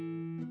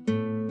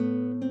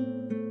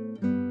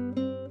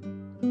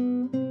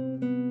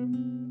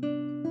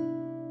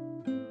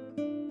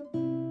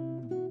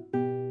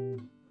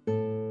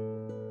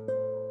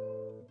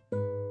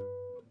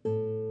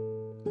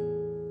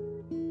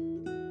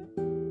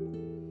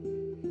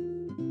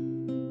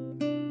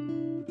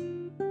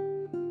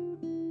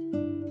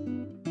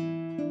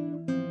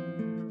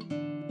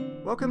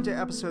Welcome to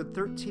episode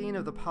 13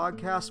 of the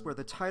podcast where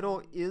the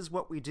title is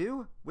What We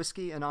Do,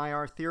 Whiskey and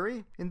IR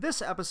Theory. In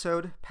this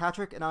episode,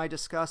 Patrick and I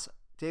discuss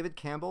David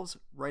Campbell's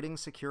Writing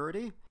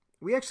Security.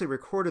 We actually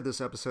recorded this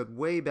episode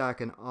way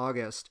back in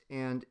August,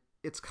 and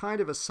it's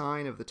kind of a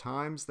sign of the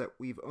times that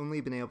we've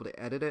only been able to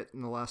edit it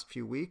in the last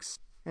few weeks.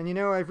 And you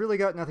know, I've really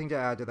got nothing to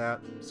add to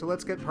that, so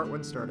let's get part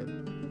one started.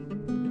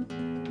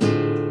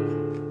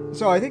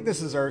 So I think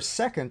this is our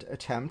second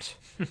attempt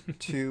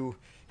to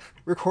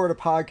record a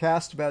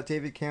podcast about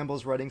David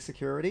Campbell's Writing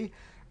Security.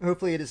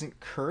 Hopefully it isn't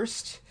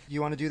cursed.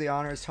 You want to do the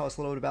honors, tell us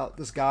a little bit about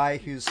this guy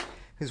whose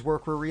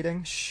work we're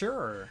reading?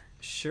 Sure.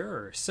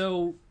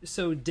 So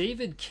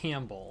David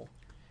Campbell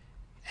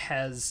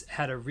has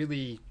had a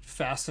really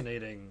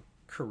fascinating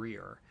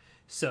career.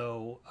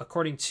 So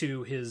according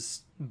to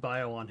his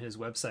bio on his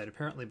website,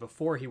 apparently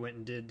before he went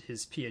and did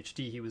his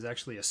PhD, he was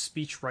actually a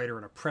speechwriter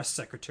and a press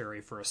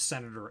secretary for a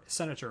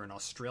senator in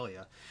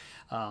Australia.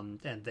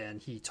 And then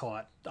he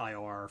taught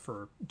IR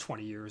for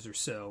 20 years or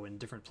so in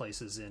different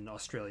places in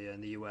Australia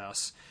and the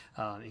U.S.,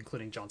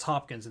 including Johns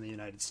Hopkins in the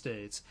United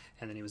States.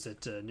 And then he was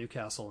at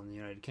Newcastle in the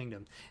United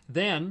Kingdom.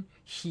 Then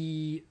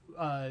he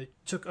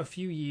took a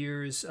few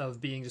years of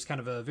being just kind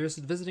of a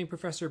visiting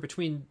professor.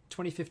 Between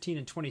 2015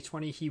 and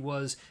 2020, he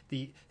was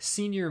the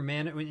senior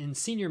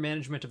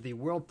management of the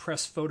World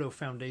Press Photo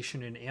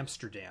Foundation in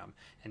Amsterdam,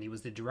 and he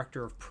was the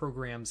director of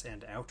programs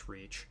and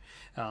outreach.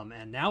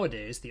 And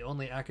nowadays, the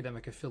only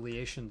academic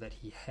affiliation that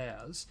he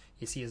has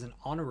is he is an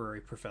honorary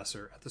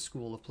professor at the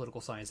School of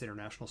Political Science and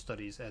International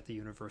Studies at the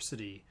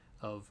University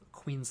of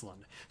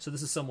Queensland. So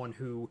this is someone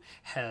who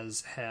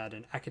has had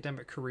an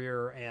academic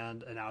career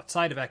and an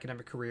outside of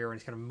academic career, and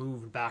he's kind of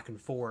moved back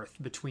and forth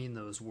between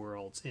those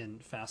worlds in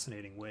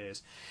fascinating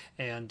ways.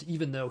 And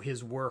even though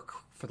his work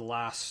for the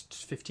last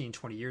 15,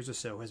 20 years or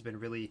so has been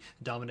really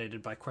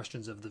dominated by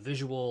questions of the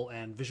visual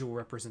and visual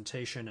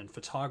representation and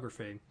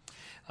photography,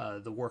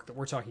 the work that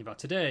we're talking about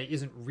today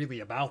isn't really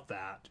about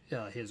that.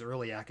 His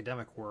early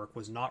academic work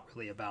was not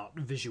really about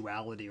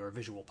visuality or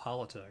visual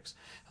politics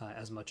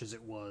as much as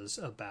it was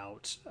about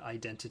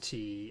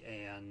identity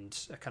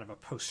and a kind of a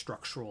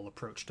post-structural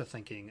approach to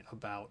thinking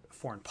about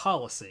foreign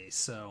policy.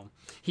 So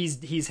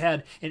he's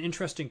had an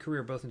interesting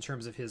career both in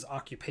terms of his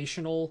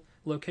occupational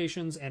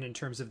locations and in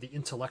terms of the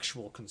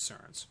intellectual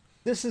concerns.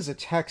 This is a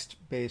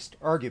text-based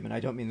argument. I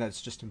don't mean that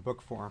it's just in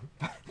book form.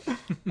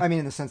 I mean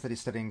in the sense that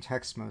he's studying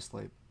text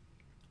mostly.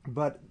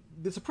 But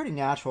it's a pretty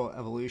natural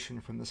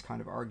evolution from this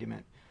kind of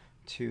argument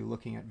to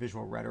looking at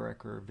visual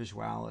rhetoric or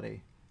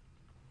visuality.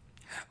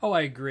 Oh,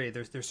 I agree.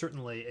 There's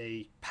certainly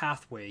a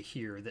pathway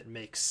here that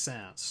makes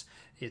sense.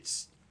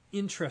 It's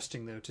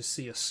interesting, though, to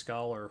see a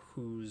scholar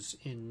whose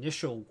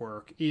initial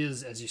work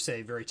is, as you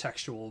say, very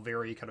textual,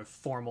 very kind of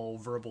formal,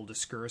 verbal,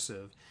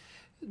 discursive,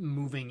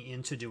 moving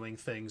into doing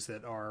things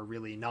that are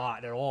really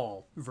not at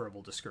all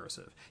verbal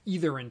discursive,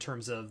 either in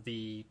terms of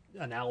the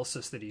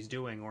analysis that he's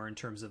doing or in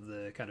terms of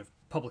the kind of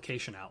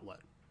publication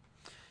outlet.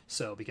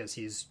 So, because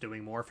he's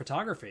doing more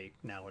photography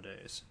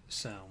nowadays.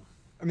 So,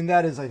 I mean,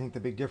 that is, I think, the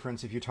big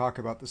difference if you talk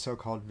about the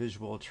so-called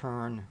visual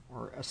turn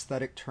or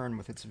aesthetic turn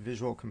with its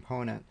visual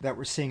component that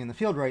we're seeing in the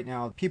field right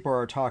now. People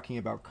are talking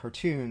about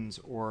cartoons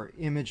or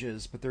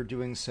images, but they're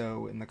doing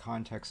so in the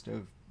context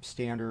of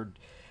standard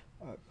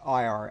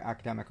IR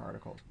academic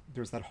articles.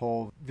 There's that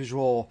whole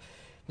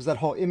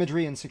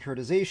imagery and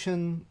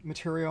securitization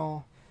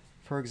material,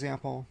 for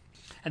example.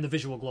 And the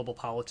visual global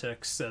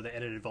politics, the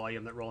edited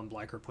volume that Roland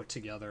Bleicher put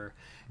together.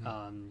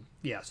 So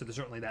there's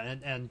certainly that.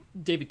 And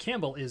David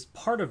Campbell is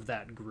part of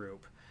that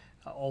group,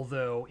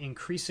 although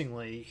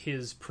increasingly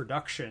his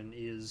production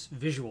is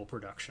visual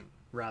production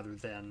rather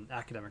than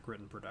academic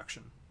written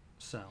production.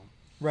 So,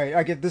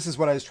 right. This is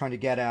what I was trying to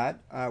get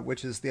at,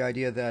 which is the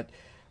idea that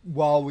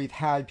while we've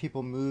had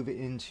people move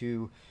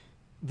into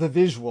the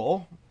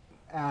visual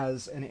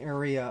as an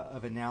area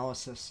of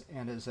analysis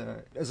and as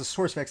a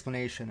source of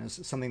explanation,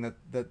 as something that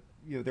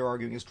they're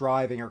arguing is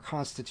driving or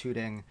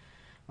constituting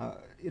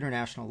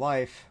international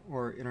life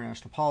or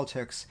international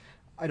politics,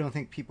 I don't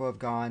think people have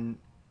gone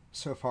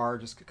so far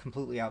just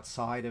completely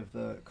outside of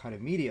the kind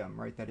of medium,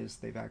 right? That is,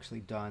 they've actually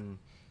done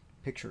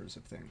pictures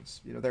of things.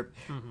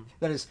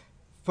 That is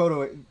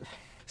photo.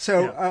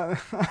 So.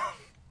 Yeah.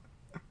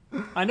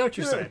 I know what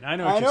you're saying. I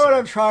know what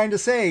I'm trying to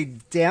say.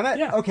 Damn it.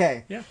 Yeah.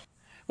 Okay. Yeah.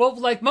 Well,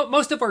 like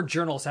most of our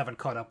journals haven't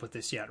caught up with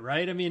this yet,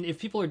 right? I mean, if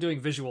people are doing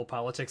visual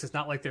politics, it's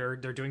not like they're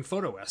doing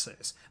photo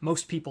essays.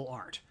 Most people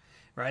aren't,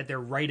 right? They're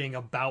writing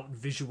about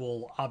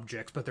visual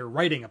objects, but they're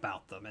writing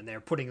about them, and they're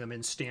putting them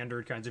in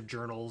standard kinds of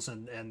journals,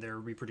 and they're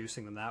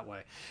reproducing them that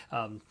way.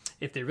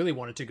 If they really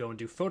wanted to go and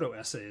do photo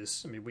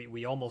essays, I mean,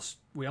 we almost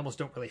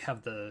don't really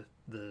have the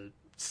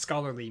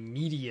scholarly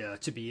media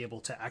to be able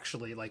to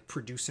actually like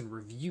produce and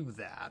review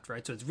that,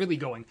 right? So it's really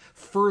going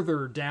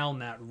further down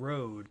that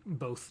road,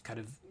 both kind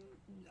of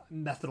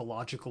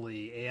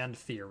methodologically and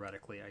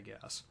theoretically, I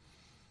guess.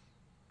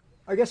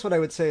 I guess what I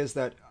would say is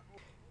that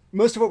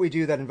most of what we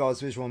do that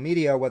involves visual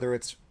media, whether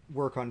it's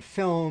work on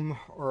film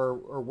or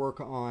work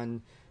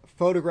on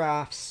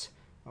photographs,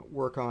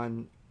 work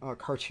on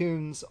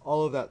cartoons,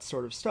 all of that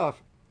sort of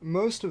stuff,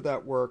 most of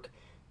that work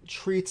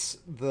treats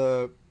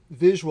the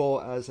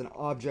visual as an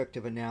object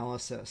of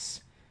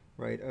analysis,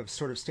 right, of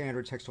sort of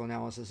standard textual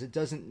analysis. It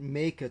doesn't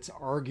make its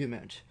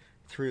argument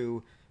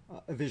through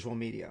a visual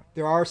media.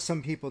 There are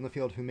some people in the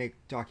field who make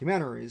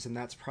documentaries, and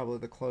that's probably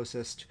the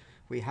closest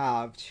we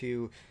have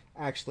to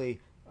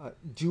actually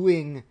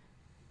doing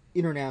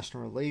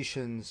international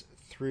relations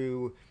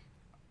through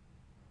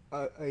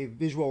a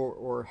visual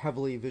or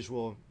heavily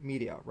visual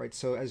media, right?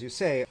 So as you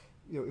say,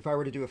 if I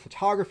were to do a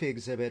photography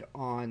exhibit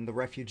on the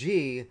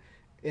refugee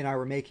and I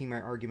were making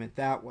my argument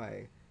that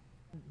way,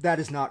 that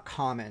is not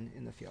common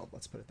in the field.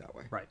 Let's put it that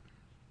way. Right.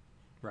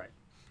 Right.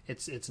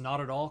 It's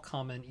not at all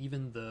common,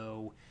 even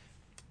though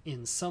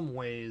in some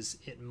ways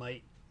it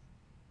might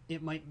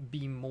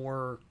be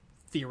more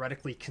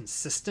theoretically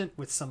consistent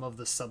with some of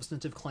the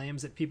substantive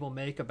claims that people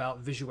make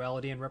about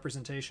visuality and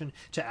representation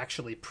to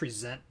actually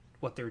present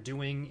what they're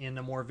doing in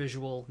a more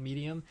visual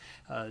medium.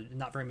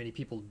 Not very many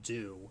people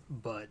do,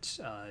 but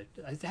I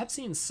have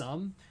seen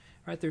some.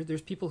 Right,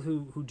 there's people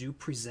who do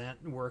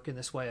present work in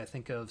this way. I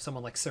think of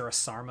someone like Sarah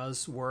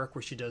Sarma's work,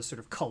 where she does sort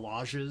of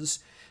collages,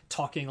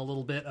 talking a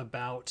little bit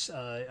about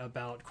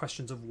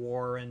questions of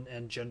war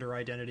and gender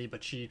identity.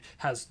 But she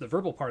has the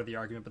verbal part of the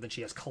argument, but then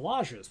she has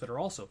collages that are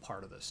also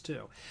part of this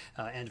too.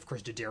 And of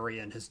course,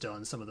 Diderian has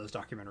done some of those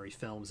documentary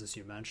films, as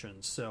you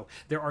mentioned. So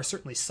there are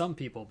certainly some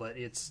people, but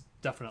it's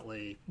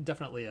definitely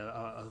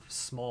a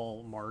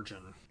small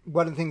margin.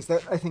 One of the things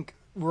that I think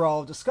we're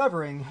all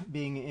discovering,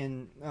 being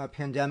in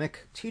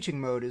pandemic teaching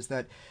mode, is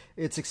that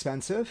it's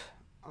expensive,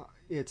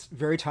 it's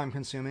very time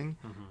consuming.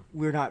 Mm-hmm.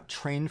 We're not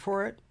trained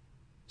for it,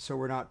 so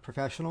we're not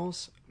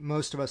professionals.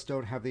 Most of us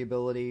don't have the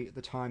ability,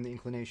 the time, the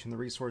inclination, the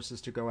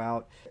resources to go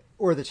out,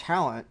 or the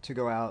talent to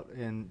go out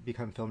and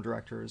become film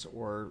directors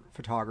or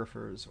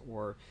photographers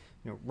or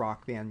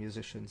rock band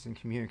musicians and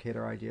communicate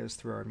our ideas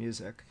through our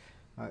music.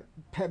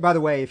 By the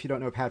way, if you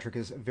don't know, Patrick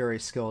is a very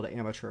skilled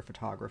amateur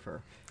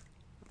photographer.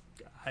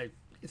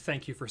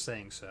 Thank you for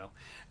saying so.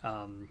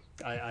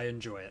 I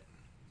enjoy it.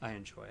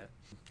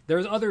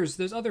 There's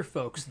other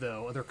folks,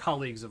 though, other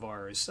colleagues of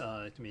ours.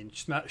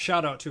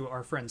 Shout out to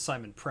our friend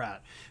Simon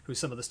Pratt, who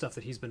some of the stuff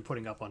that he's been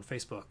putting up on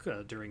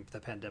Facebook during the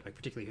pandemic,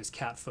 particularly his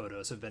cat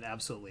photos, have been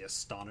absolutely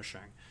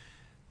astonishing.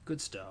 Good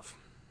stuff.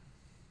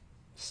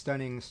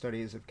 Stunning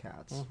studies of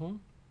cats.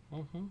 Mm-hmm.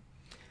 Mm-hmm.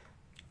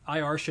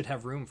 IR should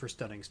have room for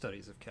stunning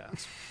studies of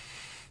cats.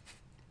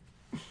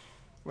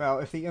 Well,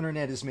 if the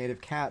internet is made of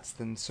cats,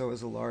 then so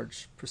is a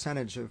large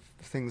percentage of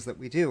things that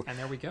we do. And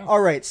there we go. All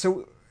right,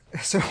 so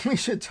we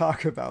should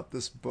talk about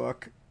this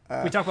book.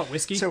 We talk about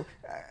whiskey?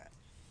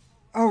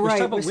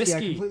 Right,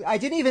 whiskey. I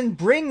didn't even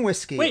bring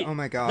whiskey. Wait, oh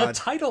my God. The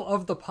title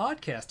of the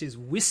podcast is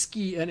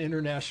Whiskey and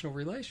International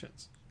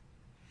Relations.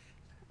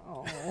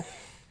 Oh.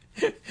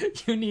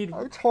 You need...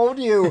 I told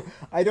you,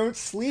 I don't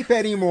sleep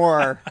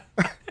anymore.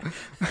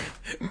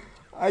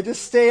 I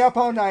just stay up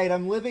all night.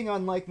 I'm living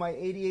on my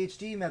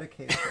ADHD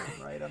medication,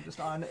 right? I'm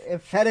just on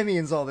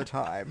amphetamines all the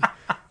time.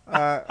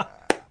 I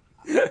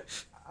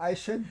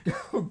should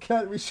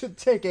we should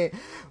take we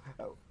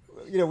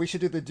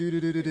should do the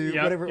do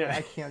whatever. Yeah.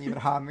 I can't even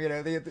hum. We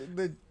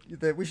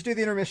should do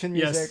the intermission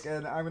music, yes.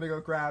 And I'm gonna go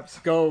grab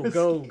some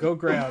go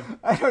grab.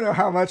 I don't know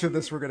how much of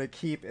this we're gonna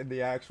keep in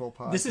the actual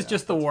podcast. This is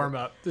just the warm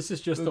up. This is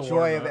just the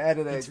joy warm-up. Of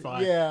editing. It's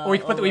fine. Yeah. Or we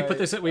put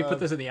this in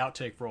the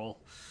outtake roll.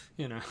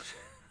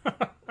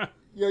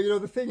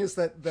 The thing is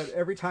that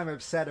every time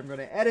I've said I'm going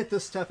to edit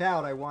this stuff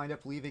out, I wind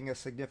up leaving a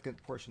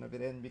significant portion of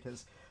it in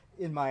because,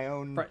 in my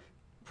own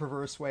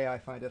perverse way, I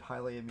find it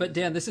highly amusing. But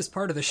Dan, this is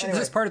part of the this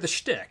is part of the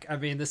shtick. I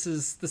mean, this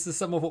is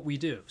some of what we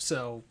do.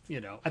 So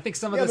I think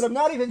some of this. Yeah, but I'm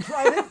not even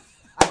driving.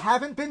 I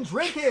haven't been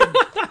drinking.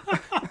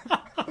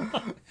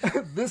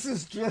 This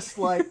is just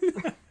like.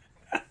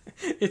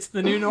 It's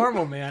the new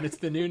normal, man. It's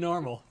the new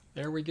normal.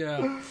 There we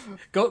go.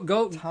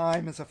 Go.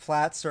 Time is a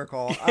flat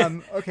circle.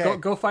 Okay.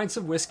 Go find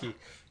some whiskey.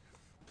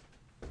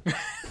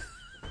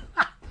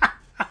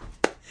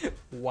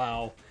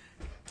 Wow.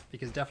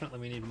 Because definitely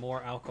we need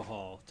more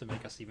alcohol to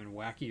make us even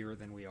wackier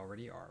than we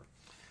already are.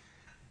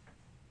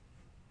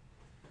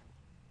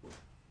 I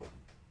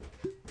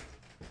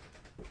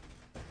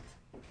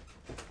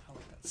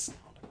like that sound.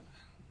 I'm going to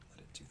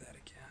let it do that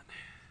again.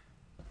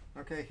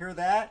 Okay, hear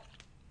that?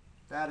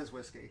 That is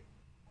whiskey.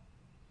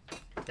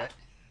 That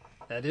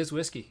is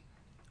whiskey.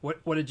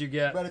 What did you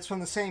get? But it's from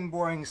the same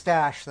boring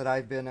stash that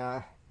I've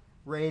been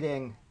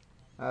raiding.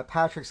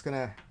 Patrick's going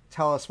to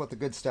tell us what the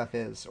good stuff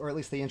is, or at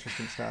least the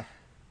interesting stuff.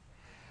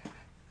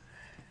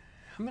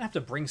 I'm going to have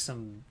to bring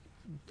some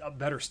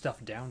better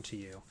stuff down to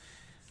you.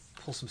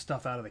 Pull some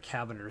stuff out of the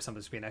cabinet or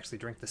something so we can actually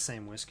drink the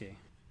same whiskey.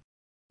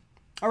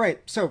 All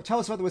right, so tell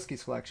us about the whiskey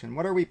selection.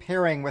 What are we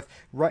pairing with?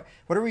 What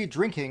are we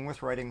drinking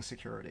with writing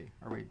security?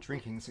 Are we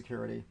drinking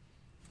security?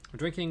 We're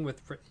drinking with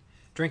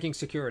drinking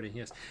security.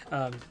 Yes.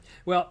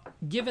 Well,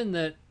 given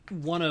that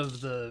one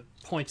of the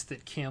points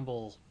that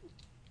Campbell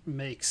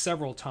makes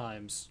several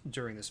times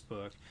during this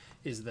book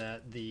is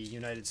that the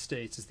United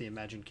States is the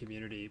imagined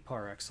community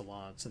par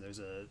excellence, and there's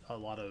a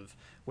lot of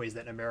ways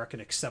that American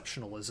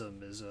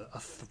exceptionalism is a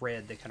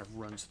thread that kind of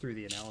runs through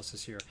the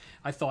analysis here.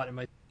 I thought it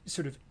might be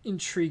sort of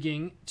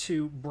intriguing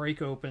to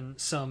break open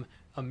some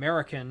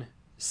American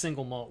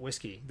single malt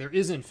whiskey. There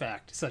is, in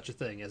fact, such a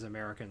thing as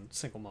American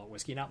single malt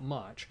whiskey. Not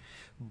much,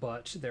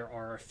 but there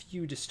are a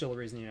few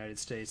distilleries in the United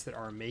States that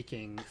are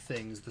making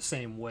things the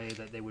same way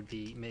that they would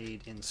be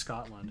made in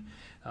Scotland.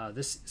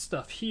 This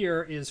stuff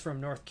here is from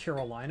North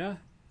Carolina.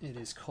 It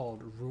is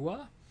called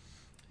Rua,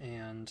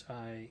 and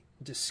I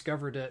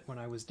discovered it when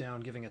I was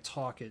down giving a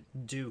talk at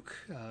Duke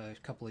a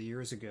couple of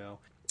years ago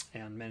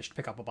and managed to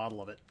pick up a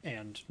bottle of it,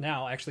 and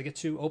now I actually get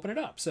to open it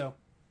up. So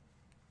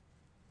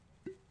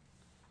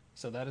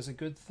that is a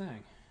good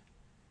thing.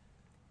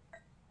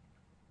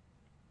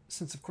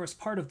 Since, of course,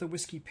 part of the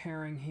whiskey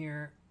pairing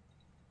here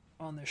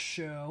on this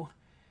show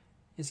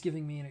is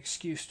giving me an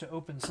excuse to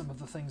open some of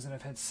the things that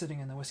I've had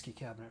sitting in the whiskey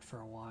cabinet for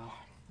a while.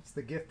 It's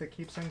the gift that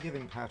keeps on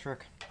giving,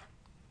 Patrick.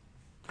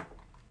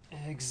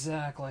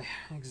 Exactly.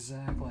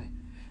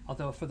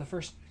 Although for the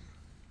first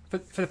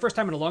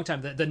time in a long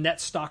time, the net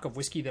stock of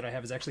whiskey that I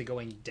have is actually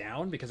going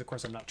down because, of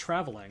course, I'm not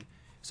traveling.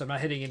 So I'm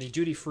not hitting any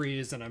duty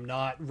frees, and I'm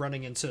not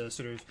running into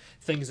sort of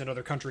things in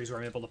other countries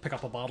where I'm able to pick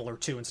up a bottle or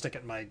two and stick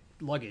it in my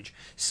luggage.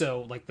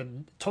 So, like, the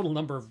total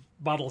number of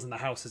bottles in the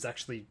house is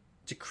actually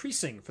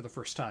decreasing for the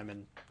first time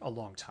in a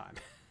long time.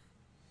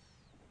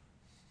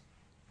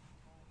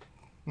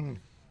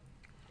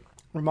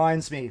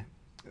 Reminds me,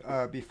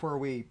 before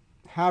we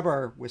have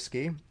our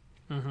whiskey,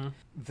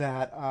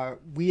 that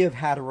we have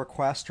had a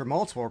request, or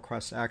multiple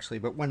requests actually,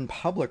 but one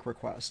public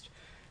request,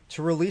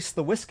 to release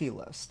the whiskey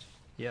list.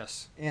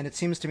 Yes. And it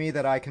seems to me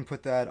that I can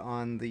put that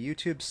on the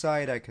YouTube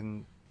site. I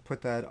can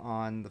put that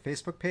on the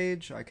Facebook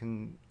page. I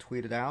can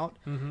tweet it out.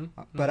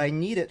 But I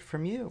need it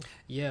from you.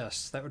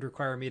 Yes, that would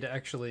require me to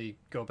actually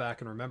go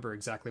back and remember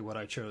exactly what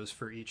I chose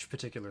for each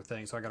particular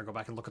thing. So I got to go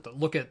back and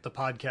look at the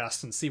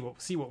podcast and see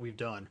what we've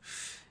done,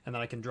 and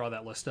then I can draw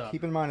that list up.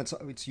 Keep in mind,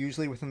 it's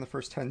usually within the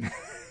first 10 minutes.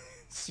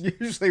 It's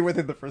usually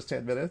within the first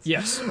 10 minutes.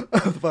 Yes.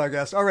 Of the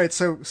podcast. All right.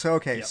 So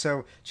okay. Yep.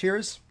 So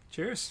cheers.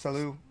 Cheers.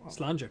 Salut.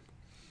 Sláinte.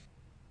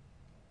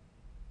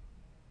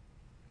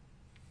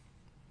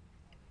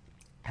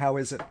 How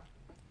is it?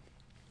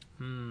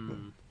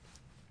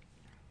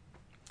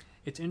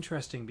 It's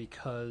interesting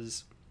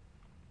because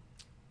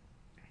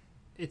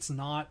it's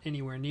not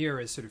anywhere near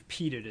as sort of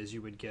peated as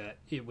you would get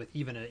it with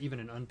even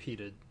an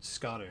unpeated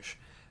Scottish,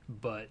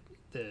 but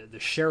the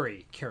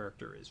sherry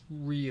character is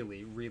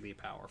really, really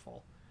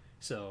powerful.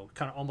 So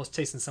kind of almost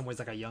tastes in some ways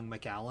like a young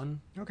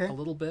Macallan, okay, a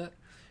little bit.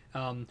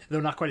 Though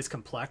not quite as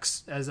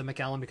complex as a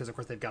Macallan because, of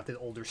course, they've got the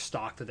older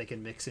stock that they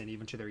can mix in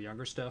even to their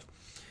younger stuff.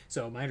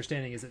 So my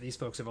understanding is that these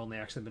folks have only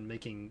actually been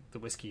making the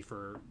whiskey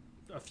for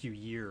a few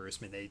years.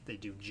 I mean, they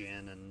do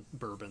gin and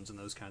bourbons and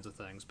those kinds of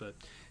things, but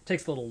it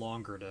takes a little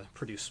longer to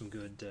produce some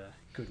good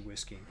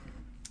whiskey.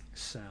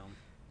 So,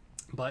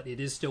 but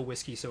it is still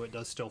whiskey, so it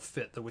does still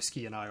fit the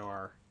Whiskey and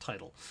IR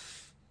title.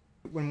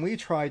 When we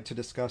tried to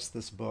discuss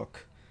this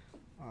book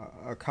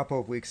a couple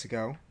of weeks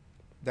ago,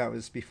 that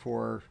was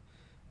before...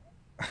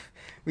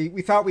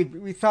 We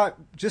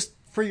thought just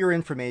for your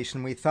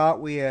information, we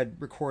thought we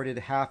had recorded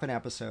half an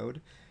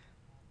episode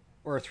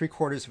or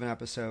 3/4 of an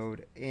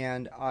episode,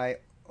 and I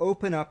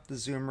open up the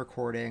Zoom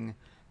recording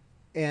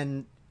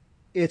and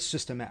it's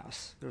just a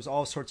mess. There's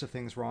all sorts of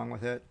things wrong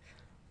with it.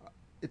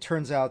 It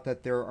turns out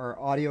that there are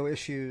audio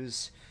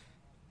issues,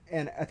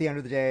 and at the end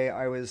of the day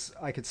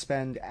I could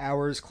spend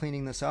hours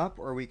cleaning this up,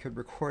 or we could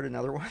record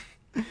another one.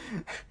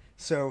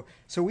 So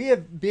we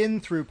have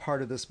been through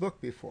part of this book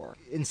before.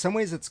 In some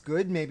ways it's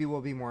good. Maybe we'll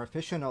be more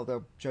efficient,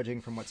 although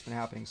judging from what's been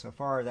happening so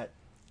far,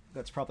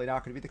 that's probably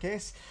not going to be the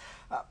case.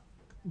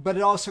 But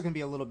it also can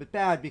be a little bit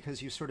bad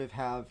because you sort of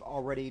have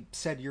already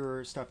said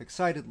your stuff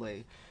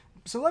excitedly.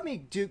 So let me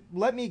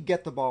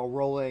get the ball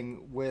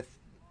rolling with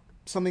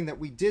something that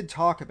we did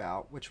talk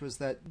about, which was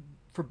that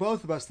for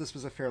both of us, this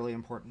was a fairly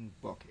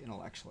important book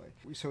intellectually.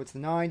 So it's the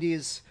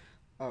 90s.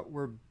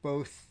 We're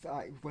both...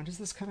 when does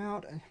this come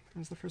out? When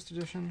was the first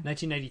edition?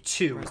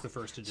 1992 was the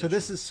first edition. So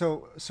this is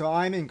so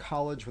I'm in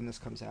college when this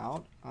comes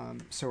out.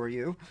 So are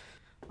you.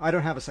 I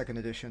don't have a second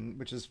edition,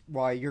 which is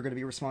why you're going to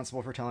be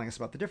responsible for telling us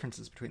about the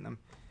differences between them.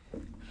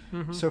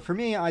 So for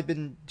me, I'd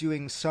been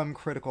doing some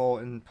critical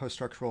and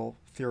post-structural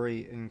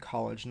theory in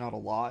college, not a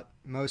lot,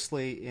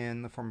 mostly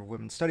in the form of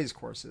women's studies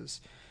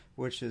courses,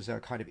 which is a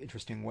kind of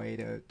interesting way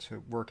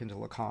to work into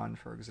Lacan,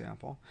 for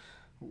example,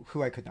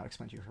 who I could not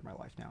explain to you for my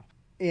life now.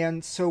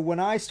 And so when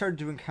I started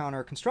to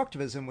encounter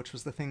constructivism, which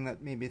was the thing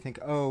that made me think,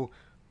 oh,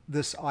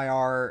 this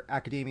IR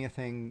academia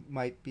thing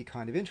might be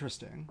kind of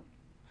interesting,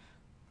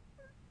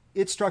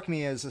 it struck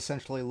me as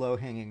essentially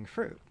low-hanging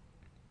fruit.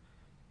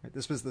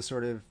 This was the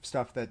sort of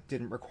stuff that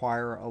didn't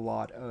require a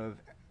lot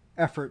of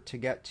effort to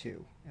get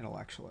to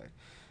intellectually.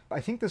 I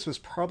think this was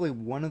probably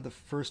one of the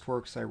first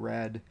works I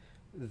read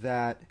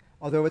that,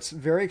 although it's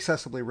very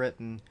accessibly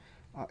written,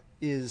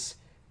 is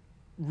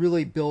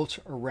really built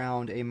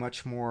around a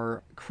much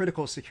more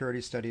critical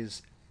security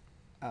studies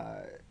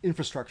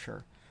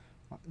infrastructure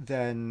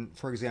than,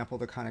 for example,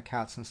 the kind of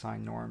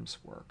Katzenstein norms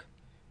work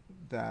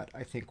that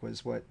I think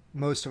was what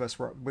most of us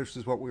were, which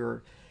is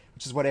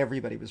what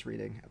everybody was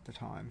reading at the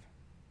time,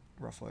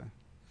 roughly.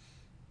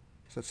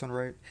 Does that sound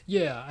right?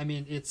 Yeah, I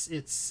mean,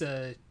 it's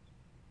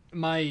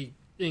my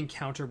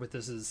encounter with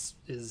this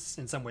is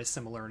in some ways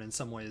similar and in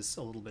some ways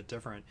a little bit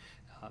different.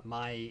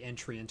 My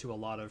entry into a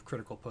lot of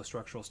critical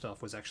post-structural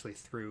stuff was actually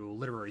through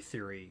literary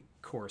theory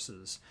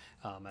courses.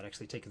 I'd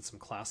actually taken some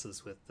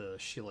classes with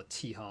Sheila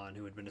Tehan,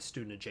 who had been a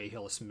student at J.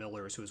 Hillis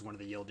Miller's, who was one of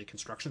the Yale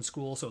Deconstruction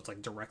School, so it's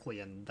like directly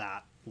in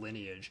that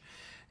lineage.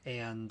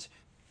 And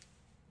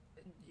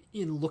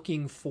in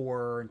looking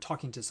for and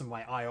talking to some of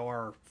my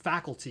IR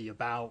faculty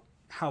about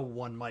how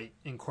one might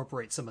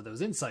incorporate some of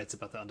those insights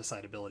about the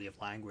undecidability of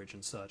language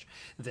and such,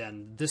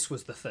 then this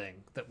was the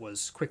thing that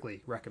was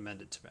quickly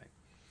recommended to me.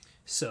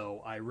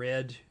 So I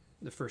read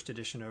the first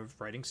edition of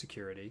Writing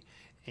Security,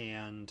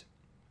 and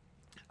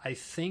I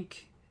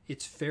think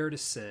it's fair to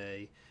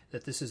say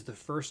that this is the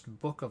first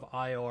book of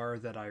IR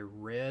that I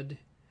read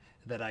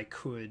that I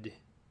could...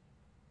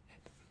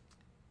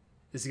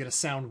 This is going to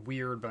sound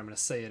weird, but I'm going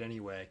to say it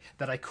anyway.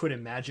 That I could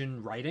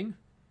imagine writing.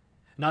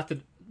 Not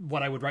that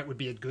what I would write would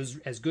be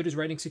as good as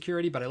Writing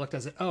Security, but I looked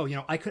at it,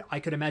 I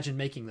could imagine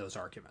making those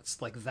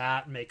arguments. Like,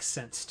 that makes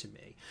sense to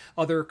me.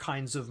 Other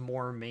kinds of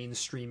more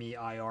mainstreamy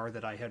IR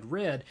that I had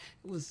read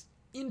was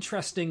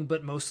interesting,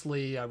 but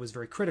mostly I was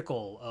very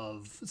critical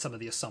of some of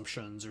the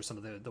assumptions or some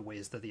of the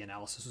ways that the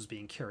analysis was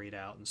being carried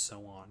out and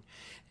so on.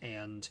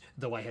 And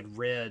though I had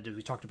read,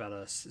 we talked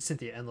about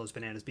Cynthia Enlow's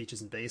Bananas,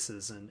 Beaches, and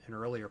Bases in an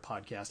earlier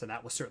podcast, and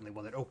that was certainly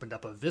one that opened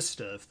up a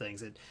vista of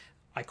things that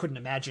I couldn't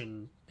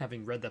imagine,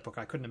 having read that book,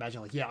 I couldn't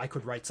imagine, I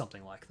could write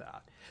something like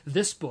that.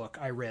 This book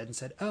I read and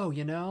said,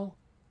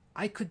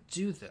 I could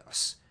do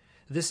this.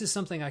 This is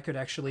something I could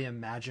actually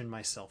imagine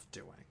myself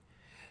doing.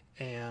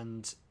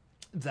 And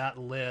that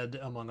led,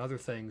 among other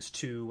things,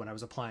 to when I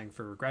was applying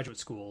for graduate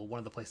school, one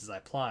of the places I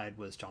applied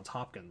was Johns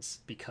Hopkins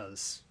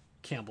because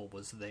Campbell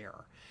was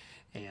there.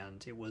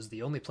 And it was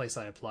the only place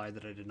I applied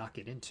that I did not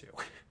get into.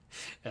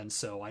 And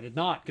so I did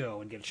not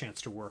go and get a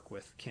chance to work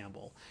with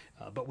Campbell.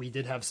 But we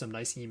did have some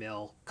nice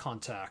email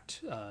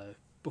contact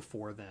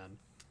before then.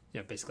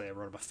 Basically I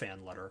wrote him a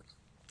fan letter.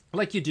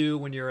 Like you do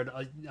when you're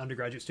an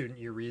undergraduate student,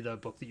 you read a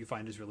book that you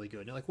find is really good.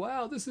 And you're like,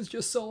 wow, this is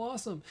just so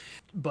awesome.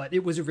 But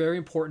it was a very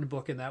important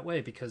book in that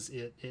way because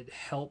it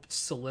helped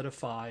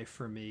solidify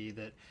for me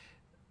that,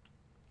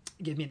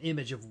 gave me an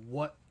image of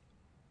what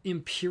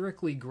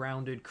empirically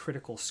grounded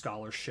critical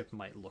scholarship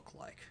might look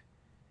like.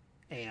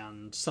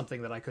 And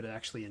something that I could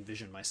actually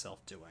envision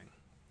myself doing.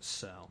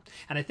 So,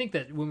 and I think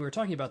that when we were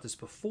talking about this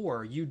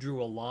before, you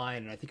drew a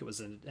line, and I think it was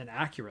an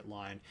accurate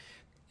line,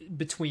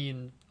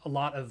 between a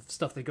lot of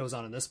stuff that goes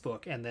on in this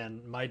book and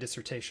then my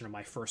dissertation of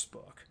my first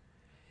book,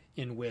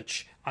 in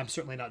which I'm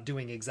certainly not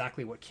doing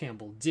exactly what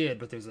Campbell did,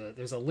 but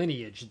there's a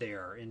lineage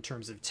there in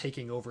terms of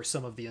taking over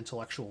some of the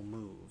intellectual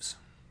moves.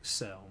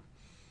 So,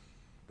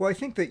 well, I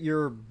think that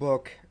your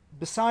book,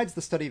 besides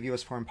the study of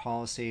U.S. foreign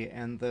policy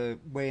and the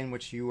way in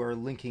which you are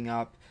linking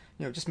up,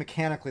 just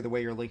mechanically the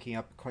way you're linking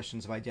up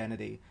questions of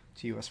identity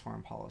to U.S.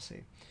 foreign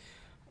policy,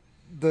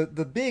 the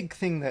big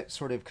thing that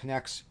sort of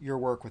connects your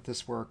work with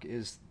this work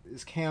is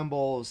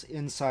Campbell's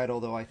insight,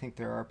 although I think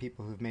there are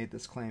people who've made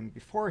this claim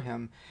before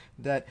him,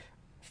 that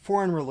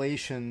foreign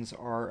relations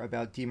are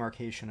about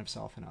demarcation of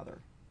self and other,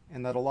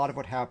 and that a lot of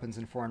what happens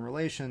in foreign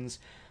relations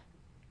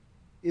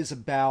is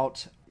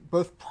about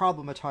both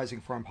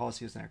problematizing foreign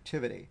policy as an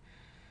activity,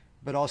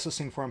 but also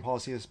seeing foreign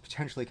policy as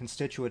potentially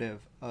constitutive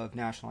of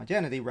national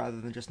identity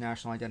rather than just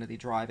national identity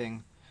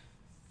driving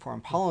foreign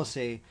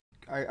policy.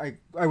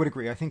 I would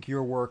agree. I think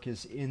your work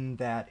is in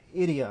that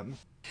idiom.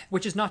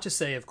 Which is not to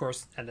say, of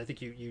course, and I think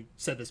you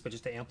said this, but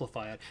just to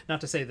amplify it,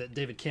 not to say that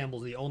David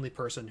Campbell's the only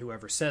person who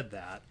ever said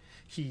that.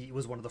 He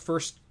was one of the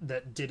first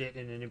that did it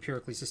in an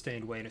empirically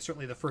sustained way, and it's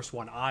certainly the first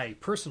one I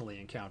personally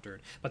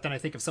encountered. But then I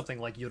think of something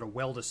like Jutta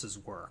Weldis's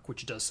work,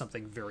 which does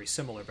something very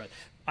similar. But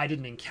I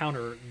didn't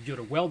encounter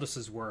Jutta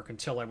Weldis's work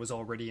until I was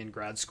already in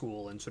grad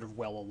school and sort of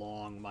well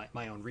along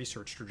my own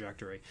research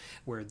trajectory,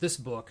 where this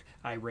book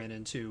I ran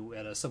into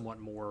at a somewhat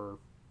more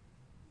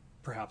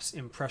perhaps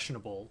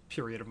impressionable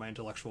period of my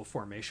intellectual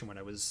formation when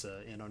I was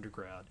in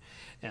undergrad,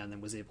 and then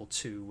was able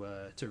to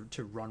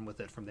run with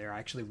it from there. I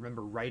actually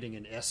remember writing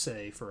an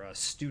essay for a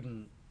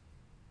student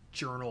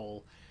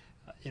journal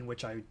in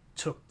which I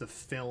took the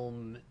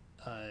film,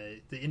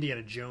 the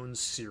Indiana Jones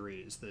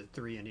series, the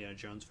 3 Indiana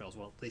Jones films,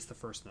 well, at least the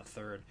first and the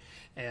third,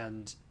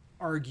 and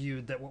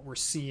argued that what we're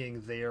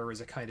seeing there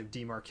is a kind of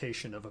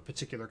demarcation of a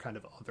particular kind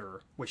of other,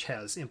 which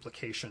has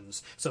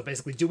implications. So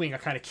basically doing a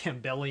kind of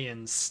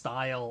Campbellian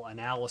style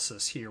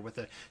analysis here with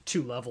the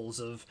 2 levels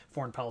of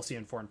foreign policy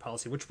and foreign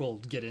policy, which we'll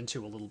get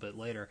into a little bit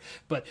later.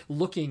 But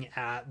looking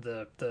at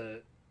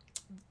the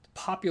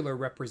popular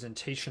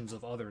representations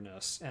of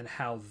otherness and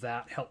how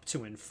that helped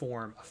to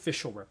inform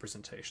official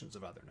representations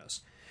of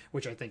otherness,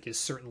 which I think is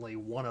certainly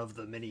one of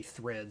the many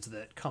threads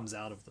that comes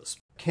out of this.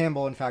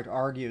 Campbell, in fact,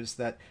 argues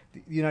that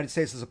the United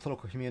States as a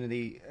political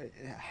community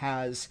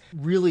has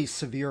really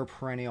severe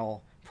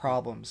perennial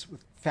problems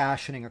with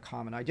fashioning a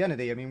common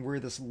identity. I mean, we're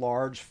this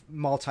large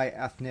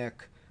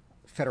multi-ethnic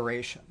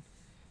federation.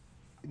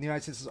 The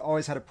United States has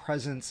always had a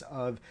presence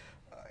of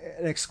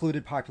an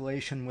excluded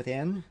population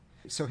within.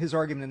 So his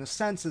argument, in a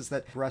sense, is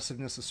that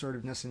aggressiveness,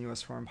 assertiveness in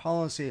U.S. foreign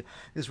policy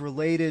is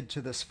related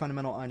to this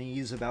fundamental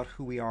unease about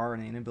who we are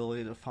and the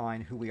inability to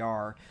define who we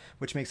are,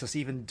 which makes us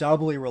even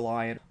doubly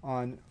reliant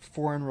on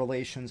foreign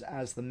relations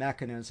as the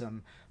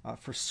mechanism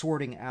for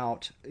sorting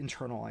out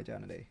internal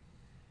identity.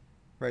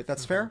 Right?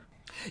 That's fair?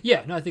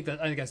 Yeah, no, I think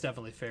that's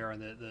definitely fair,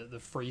 and the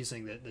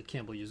phrasing that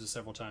Campbell uses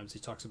several times. He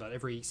talks about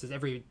he says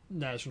every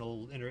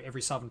national,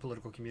 every sovereign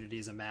political community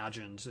is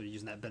imagined. So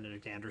using that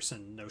Benedict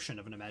Anderson notion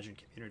of an imagined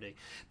community,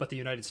 but the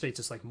United States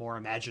is like more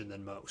imagined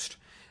than most,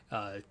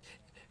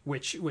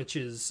 which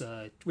is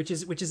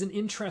an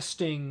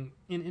interesting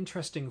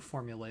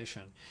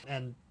formulation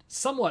and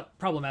somewhat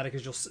problematic,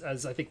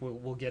 as I think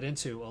we'll get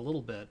into a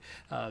little bit.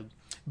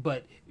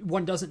 But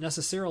one doesn't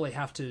necessarily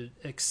have to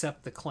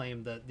accept the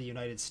claim that the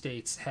United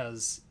States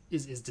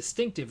is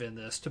distinctive in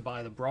this to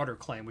buy the broader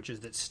claim, which is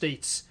that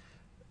states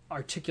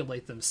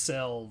articulate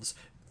themselves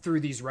through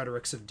these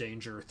rhetorics of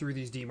danger, through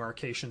these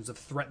demarcations of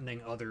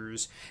threatening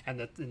others, and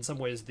that in some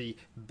ways the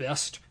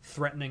best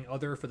threatening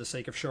other for the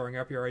sake of showing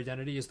up your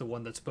identity is the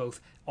one that's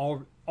both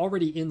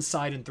already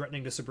inside and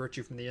threatening to subvert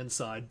you from the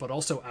inside, but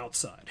also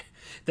outside.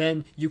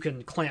 Then you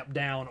can clamp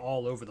down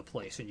all over the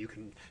place, and you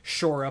can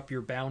shore up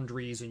your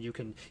boundaries, and you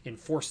can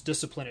enforce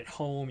discipline at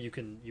home. You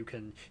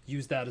can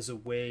use that as a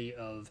way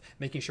of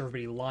making sure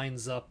everybody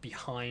lines up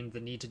behind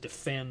the need to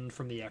defend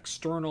from the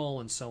external,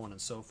 and so on and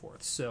so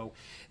forth. So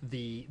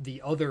the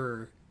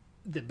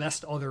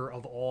best other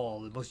of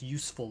all, the most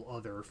useful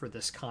other for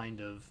this kind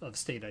of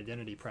state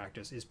identity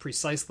practice is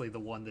precisely the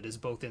one that is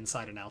both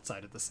inside and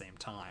outside at the same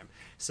time.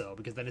 So,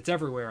 because then it's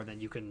everywhere,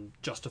 then you can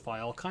justify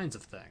all kinds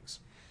of things.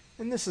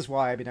 And this is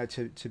why, I mean,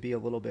 to be a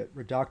little bit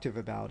reductive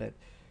about it,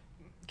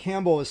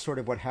 Campbell is sort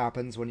of what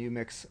happens when you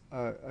mix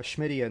a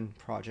Schmittian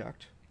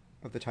project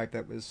of the type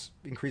that was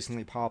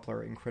increasingly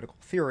popular in critical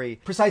theory,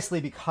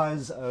 precisely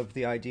because of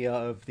the idea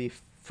of the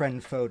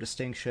friend-foe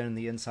distinction,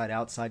 the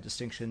inside-outside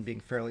distinction being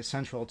fairly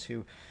central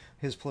to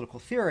his political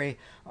theory,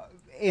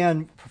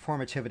 and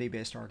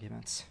performativity-based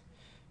arguments.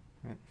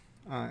 Right?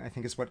 I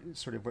think is what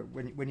sort of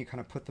when you kind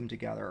of put them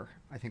together,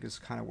 I think is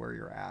kind of where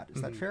you're at.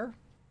 Is that fair?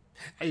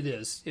 It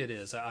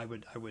is. I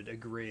would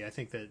agree. I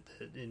think that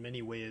in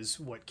many ways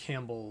what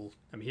Campbell,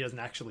 I mean, he doesn't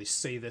actually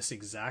say this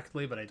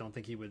exactly, but I don't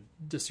think he would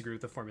disagree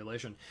with the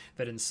formulation,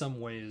 that in some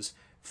ways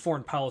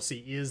foreign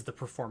policy is the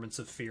performance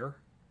of fear.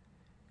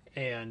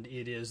 And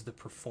it is the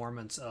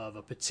performance of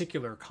a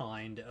particular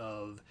kind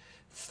of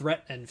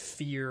threat and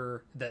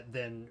fear that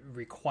then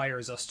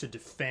requires us to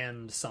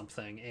defend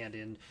something. And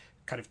in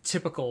kind of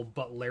typical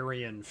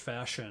Butlerian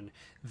fashion,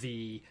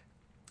 the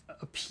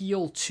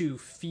appeal to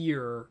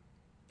fear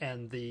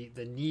and the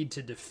need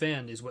to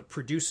defend is what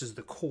produces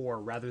the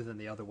core rather than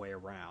the other way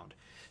around.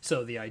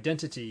 So the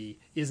identity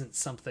isn't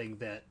something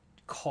that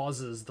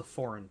causes the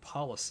foreign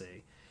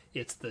policy.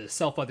 It's the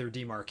self-other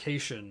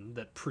demarcation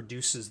that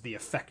produces the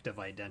effect of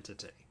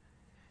identity.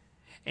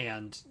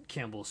 And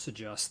Campbell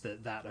suggests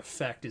that that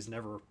effect is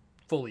never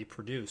fully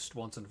produced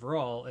once and for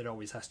all. It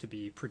always has to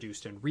be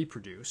produced and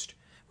reproduced,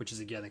 which is,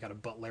 again, the kind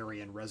of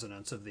Butlerian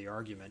resonance of the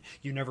argument.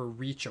 You never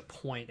reach a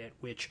point at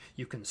which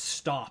you can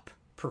stop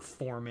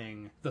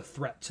performing the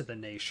threat to the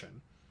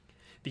nation,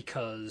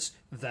 because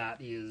that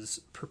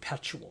is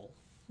perpetual.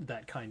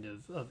 That kind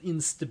of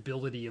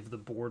instability of the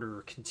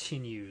border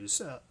continues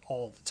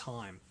all the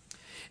time.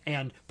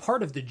 And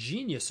part of the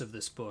genius of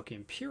this book,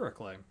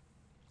 empirically,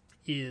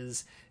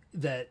 is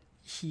that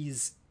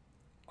he's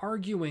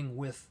arguing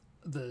with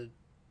the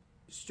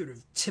sort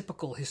of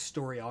typical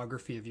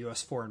historiography of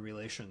U.S. foreign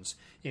relations,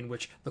 in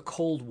which the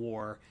Cold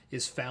War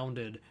is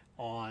founded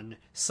on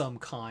some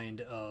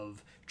kind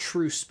of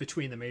truce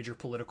between the major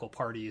political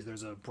parties.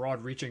 There's a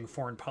broad-reaching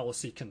foreign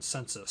policy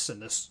consensus,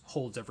 and this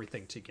holds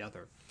everything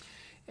together.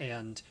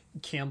 And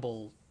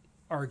Campbell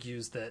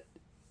argues that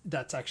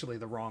that's actually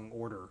the wrong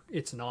order.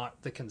 It's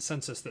not the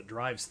consensus that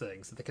drives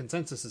things. The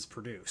consensus is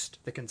produced.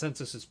 The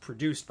consensus is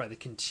produced by the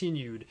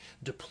continued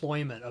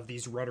deployment of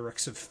these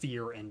rhetorics of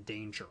fear and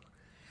danger.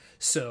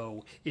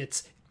 So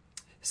it's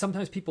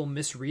sometimes people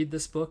misread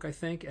this book, I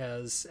think,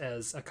 as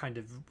a kind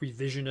of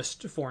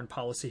revisionist foreign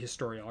policy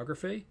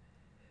historiography,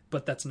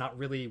 but that's not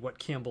really what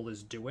Campbell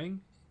is doing.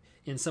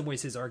 In some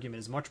ways, his argument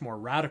is much more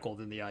radical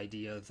than the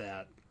idea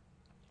that,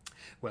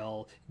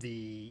 well,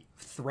 the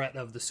threat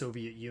of the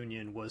Soviet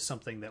Union was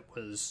something that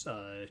was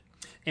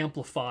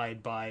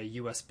amplified by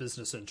U.S.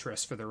 business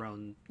interests for their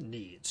own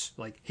needs.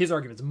 Like, his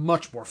argument is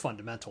much more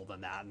fundamental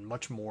than that, and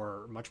much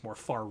more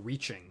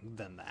far-reaching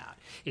than that.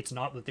 It's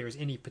not that there's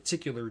any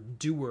particular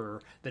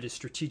doer that is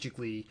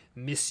strategically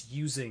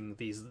misusing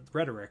these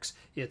rhetorics.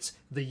 It's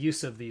the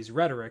use of these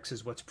rhetorics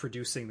is what's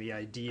producing the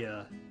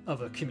idea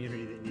of a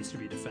community that needs to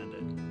be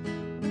defended.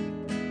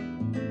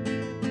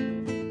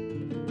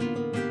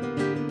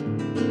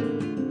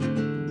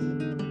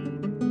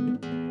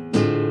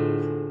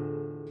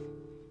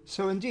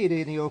 So indeed,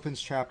 he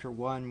opens chapter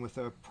 1 with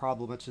a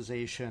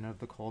problematization of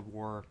the Cold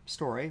War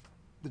story.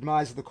 The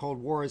demise of the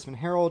Cold War has been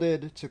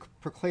heralded. To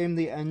proclaim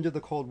the end of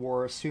the Cold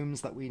War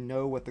assumes that we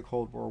know what the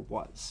Cold War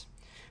was.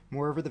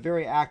 Moreover, the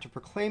very act of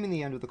proclaiming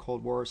the end of the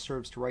Cold War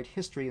serves to write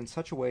history in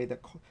such a way that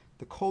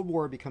the Cold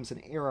War becomes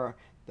an era,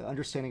 the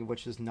understanding of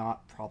which is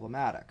not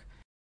problematic.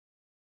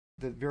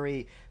 The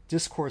very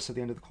discourse of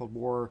the end of the Cold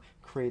War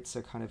creates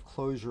a kind of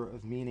closure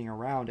of meaning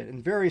around it.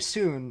 And very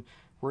soon,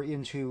 we're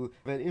into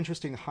an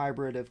interesting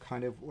hybrid of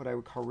kind of what I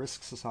would call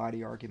risk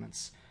society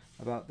arguments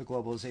about the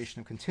globalization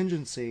of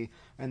contingency,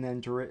 and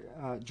then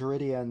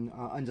Derridian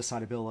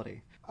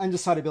undecidability.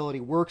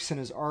 Undecidability works in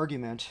his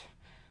argument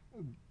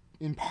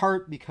in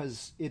part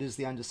because it is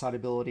the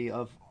undecidability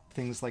of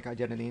things like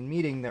identity and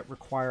meaning that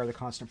require the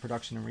constant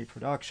production and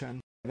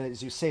reproduction.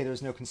 As you say,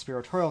 there's no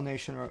conspiratorial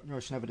notion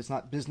of it. It's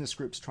not business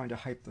groups trying to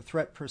hype the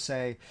threat per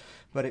se,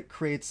 but it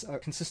creates a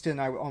consistent,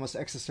 almost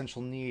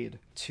existential need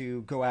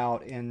to go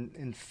out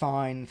and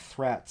find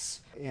threats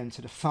and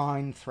to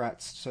define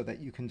threats so that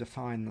you can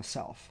define the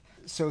self.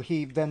 So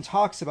he then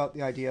talks about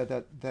the idea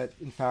that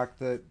in fact,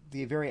 the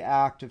very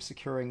act of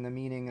securing the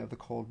meaning of the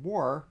Cold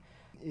War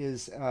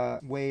is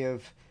a way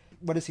of,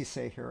 what does he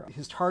say here?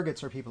 His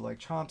targets are people like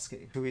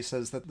Chomsky, who he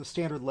says that the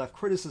standard left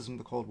criticism of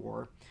the Cold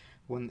War,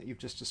 one that you've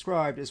just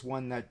described, is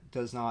one that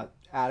does not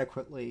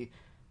adequately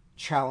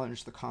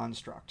challenge the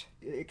construct.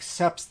 It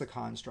accepts the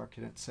construct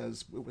and it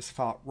says it was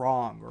thought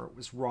wrong, or it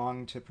was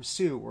wrong to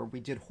pursue, or we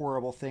did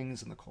horrible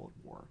things in the Cold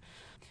War,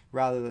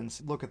 rather than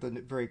look at the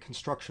very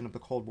construction of the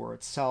Cold War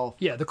itself.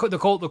 Yeah, the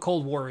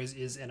Cold War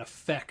is an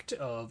effect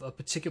of a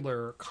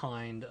particular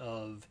kind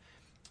of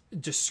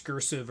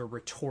discursive or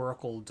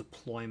rhetorical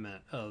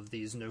deployment of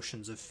these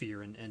notions of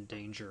fear and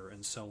danger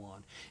and so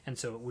on. And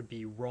so it would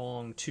be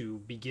wrong to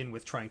begin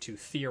with trying to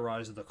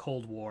theorize the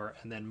Cold War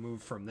and then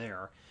move from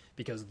there,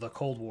 because the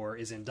Cold War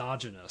is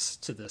endogenous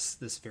to this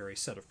very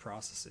set of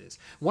processes.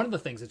 One of the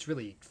things that's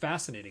really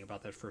fascinating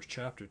about that first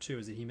chapter, too,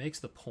 is that he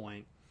makes the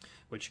point,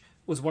 which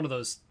was one of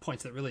those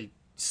points that really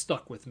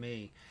stuck with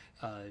me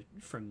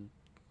from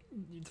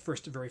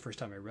the very first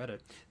time I read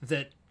it,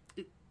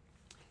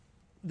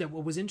 that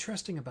what was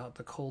interesting about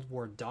the Cold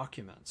War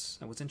documents,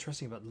 and what's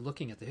interesting about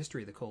looking at the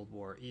history of the Cold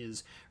War,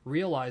 is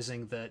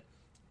realizing that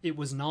it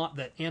was not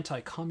that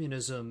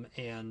anti-communism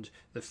and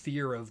the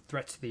fear of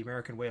threats to the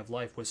American way of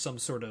life was some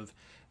sort of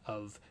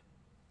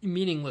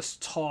meaningless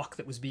talk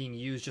that was being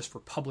used just for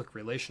public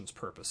relations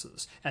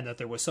purposes, and that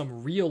there was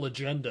some real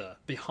agenda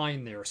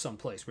behind there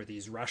someplace where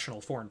these rational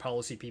foreign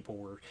policy people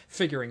were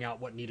figuring out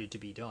what needed to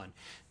be done.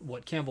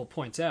 What Campbell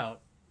points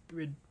out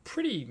in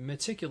pretty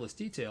meticulous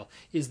detail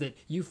is that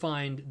you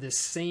find this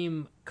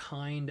same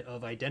kind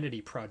of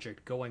identity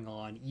project going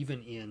on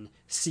even in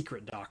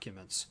secret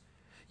documents.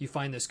 You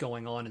find this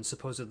going on in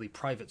supposedly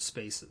private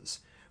spaces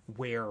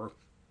where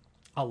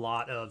a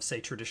lot of, say,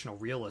 traditional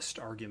realist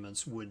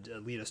arguments would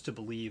lead us to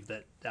believe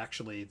that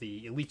actually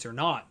the elites are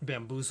not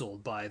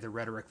bamboozled by the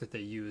rhetoric that they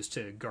use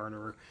to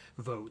garner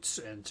votes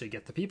and to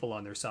get the people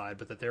on their side,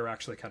 but that they're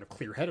actually kind of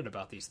clear-headed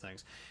about these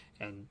things.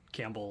 And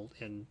Campbell,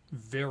 in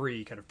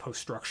very kind of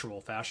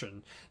post-structural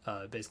fashion,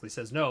 basically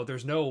says, no,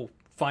 there's no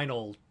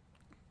final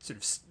sort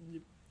of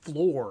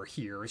floor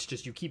here. It's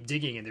just you keep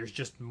digging and there's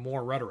just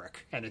more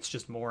rhetoric, and it's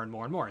just more and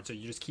more and more, and so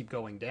you just keep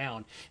going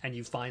down and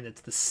you find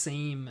it's the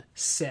same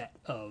set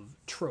of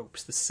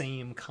tropes, the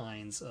same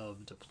kinds of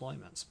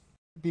deployments.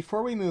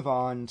 Before we move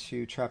on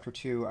to chapter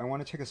 2, I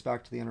want to take us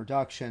back to the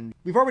introduction.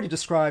 We've already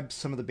described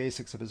some of the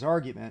basics of his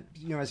argument.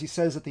 As he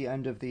says at the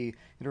end of the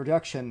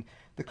introduction,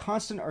 the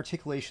constant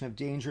articulation of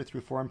danger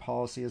through foreign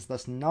policy is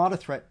thus not a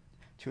threat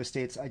to a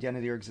state's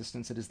identity or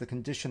existence. It is the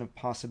condition of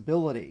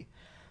possibility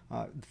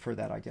for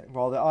that identity.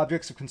 While the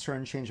objects of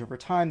concern change over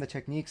time, the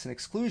techniques and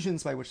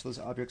exclusions by which those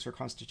objects are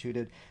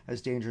constituted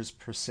as dangers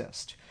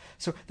persist.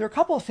 So there are a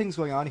couple of things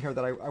going on here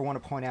that I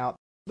want to point out.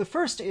 The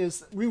first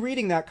is,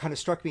 rereading that kind of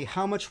struck me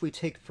how much we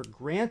take for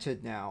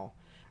granted now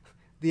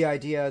the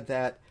idea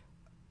that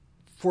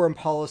foreign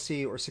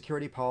policy or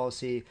security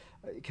policy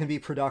can be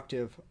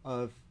productive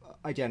of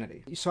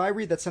identity. So I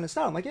read that sentence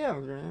down, I'm like, yeah,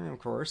 of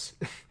course.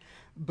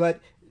 But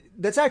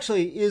that's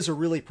actually is a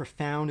really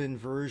profound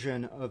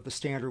inversion of the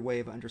standard way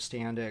of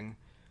understanding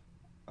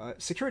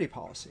security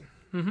policy.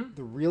 Mm-hmm.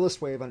 The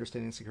realist way of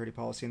understanding security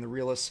policy, and the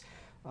realists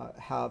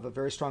have a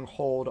very strong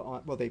hold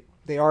on, well,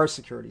 they are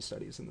security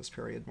studies in this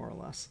period, more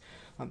or less,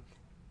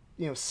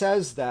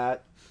 says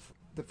that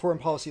the foreign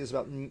policy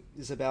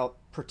is about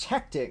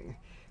protecting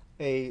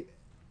a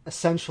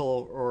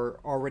essential or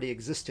already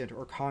existent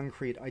or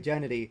concrete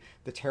identity,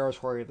 the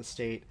territory of the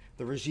state,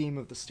 the regime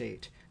of the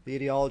state, the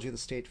ideology of the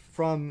state,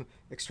 from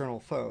external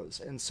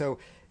foes. And so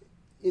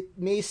it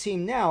may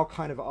seem now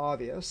kind of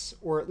obvious,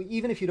 or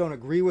even if you don't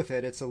agree with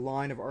it, it's a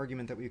line of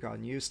argument that we've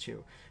gotten used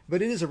to.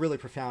 But it is a really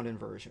profound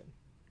inversion,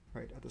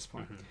 right, at this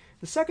point. Mm-hmm.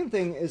 The second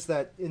thing is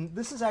that,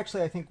 this is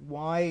actually, I think,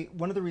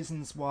 one of the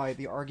reasons why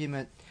the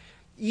argument,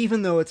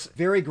 even though it's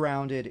very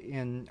grounded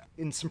in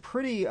some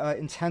pretty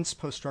intense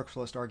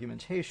post-structuralist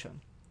argumentation,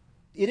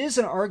 it is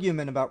an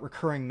argument about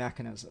recurring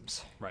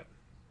mechanisms. Right.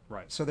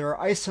 Right. So there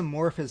are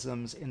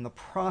isomorphisms in the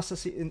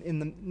process, in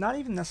the not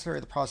even necessarily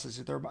the process.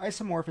 There are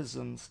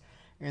isomorphisms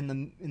in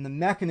the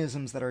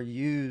mechanisms that are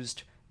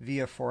used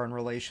via foreign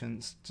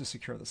relations to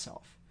secure the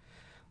self.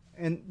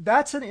 And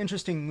that's an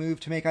interesting move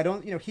to make. I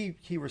don't,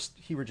 he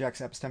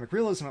rejects epistemic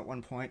realism at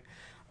one point,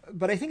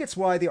 but I think it's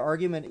why the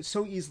argument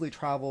so easily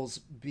travels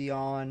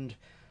beyond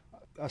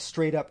a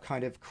straight up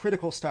kind of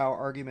critical style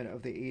argument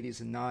of the 80s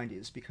and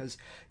 90s, because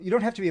you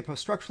don't have to be a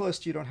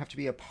post-structuralist, you don't have to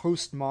be a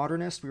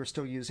postmodernist. We were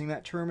still using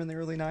that term in the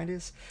early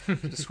 90s to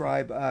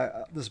describe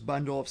this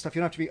bundle of stuff.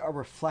 You don't have to be a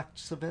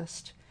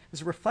reflexivist.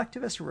 Is it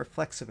reflectivist or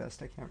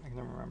reflexivist? I can't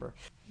remember.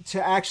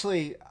 To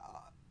actually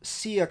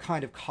see a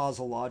kind of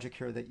causal logic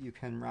here that you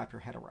can wrap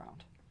your head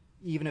around,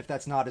 even if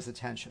that's not his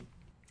intention.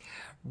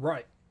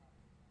 Right.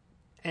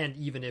 And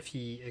even if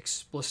he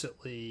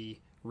explicitly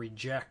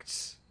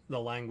rejects the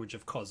language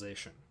of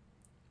causation,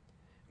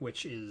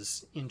 which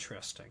is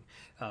interesting.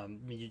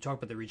 You talk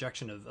about the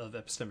rejection of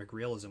epistemic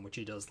realism, which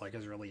he does like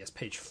as early as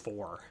page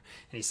 4,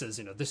 and he says,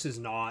 and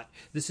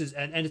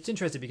it's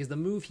interesting because the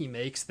move he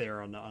makes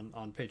there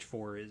on page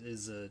 4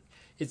 is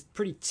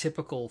pretty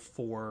typical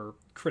for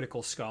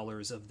critical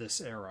scholars of this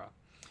era,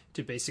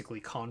 to basically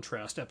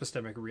contrast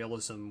epistemic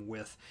realism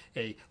with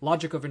a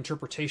logic of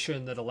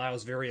interpretation that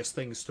allows various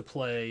things to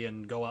play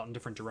and go out in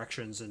different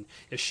directions and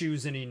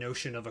eschews any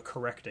notion of a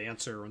correct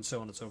answer and so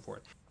on and so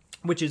forth.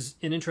 Which is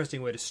an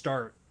interesting way to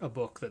start a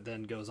book that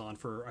then goes on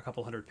for a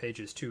couple hundred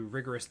pages to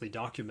rigorously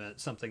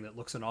document something that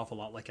looks an awful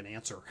lot like an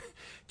answer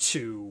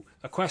to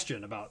a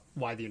question about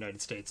why the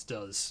United States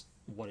does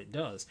what it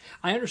does.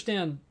 I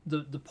understand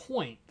the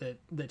point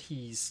that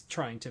he's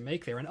trying to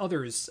make there, and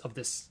others of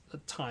this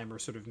time are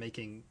sort of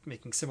making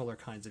similar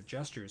kinds of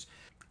gestures.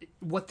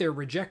 What they're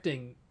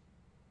rejecting,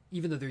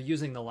 even though they're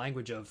using the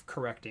language of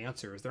correct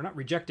answers, they're not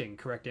rejecting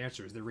correct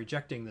answers. They're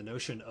rejecting the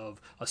notion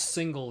of a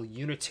single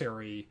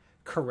unitary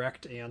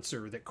correct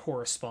answer that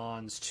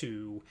corresponds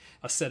to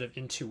a set of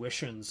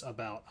intuitions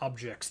about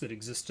objects that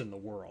exist in the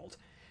world.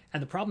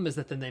 And the problem is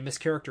that then they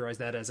mischaracterize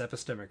that as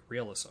epistemic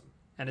realism.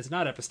 And it's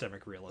not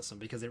epistemic realism,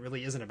 because it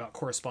really isn't about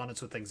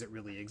correspondence with things that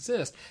really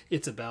exist.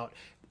 It's about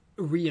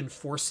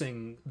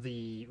reinforcing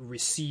the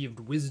received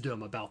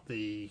wisdom about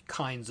the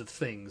kinds of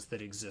things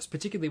that exist,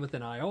 particularly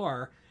within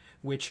IR,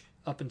 which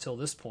up until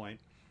this point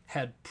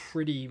had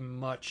pretty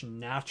much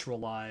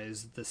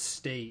naturalized the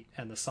state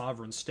and the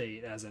sovereign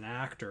state as an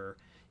actor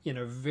in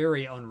a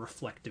very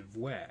unreflective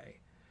way.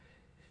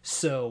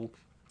 So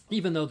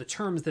even though the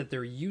terms that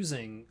they're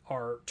using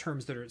are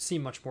terms that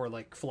seem much more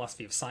like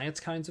philosophy of science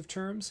kinds of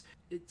terms,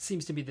 it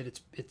seems to me that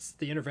it's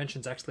the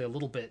intervention's actually a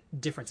little bit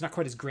different. It's not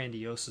quite as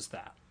grandiose as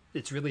that.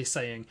 It's really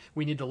saying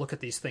we need to look at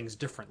these things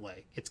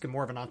differently. It's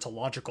more of an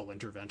ontological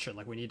intervention,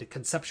 like we need to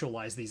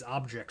conceptualize these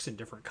objects in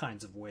different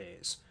kinds of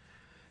ways.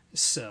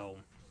 So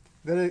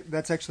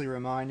that's actually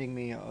reminding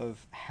me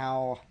of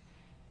how,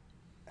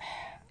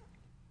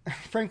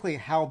 frankly,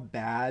 how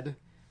bad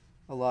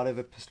a lot of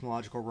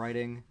epistemological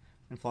writing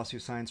and philosophy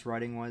of science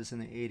writing was in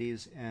the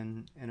 80s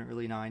and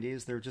early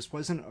 90s. There just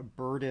wasn't a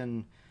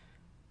burden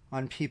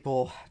on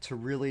people to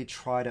really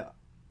try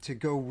to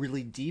go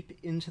really deep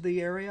into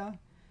the area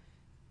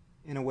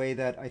in a way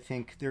that I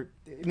think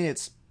it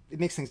makes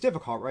things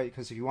difficult, right?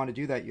 Because if you want to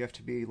do that, you have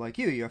to be like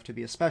you have to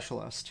be a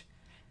specialist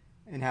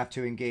and have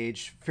to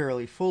engage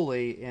fairly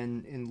fully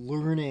in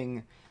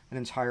learning an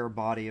entire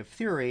body of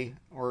theory,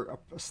 or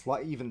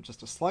even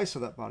just a slice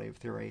of that body of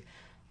theory.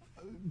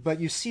 But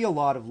you see a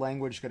lot of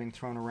language getting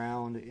thrown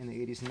around in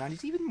the 80s and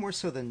 90s, even more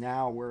so than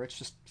now, where it's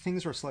just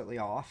things are slightly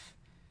off,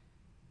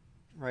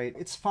 right?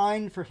 It's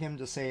fine for him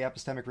to say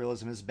epistemic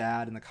realism is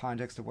bad in the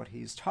context of what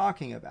he's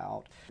talking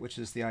about, which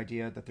is the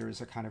idea that there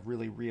is a kind of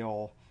really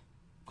real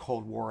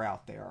Cold War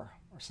out there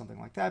or something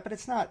like that. But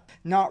it's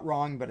not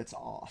wrong, but it's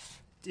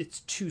off.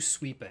 It's too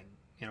sweeping.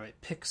 It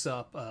picks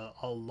up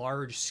a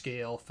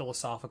large-scale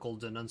philosophical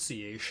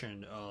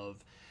denunciation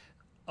of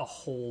a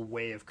whole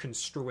way of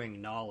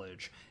construing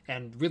knowledge,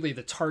 and really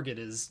the target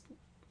is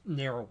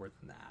narrower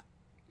than that,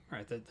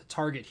 right? The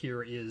target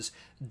here is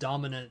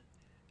dominant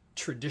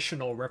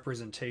traditional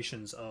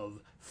representations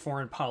of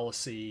foreign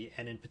policy,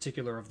 and in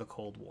particular of the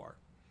Cold War,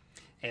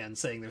 and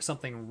saying there's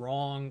something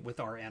wrong with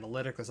our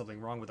analytic, there's something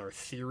wrong with our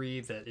theory,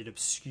 that it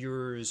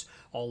obscures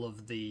all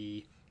of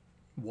the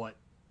what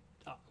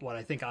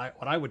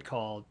I would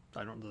call,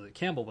 I don't know that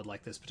Campbell would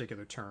like this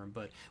particular term,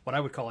 but what I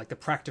would call like the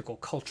practical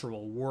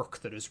cultural work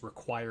that is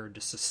required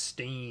to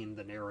sustain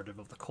the narrative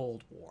of the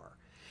Cold War.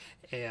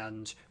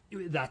 And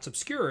that's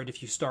obscured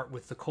if you start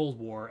with the Cold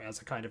War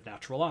as a kind of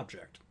natural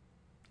object.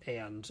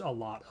 And a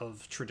lot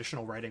of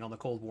traditional writing on the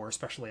Cold War,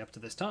 especially up to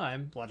this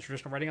time, a lot of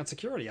traditional writing on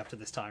security up to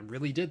this time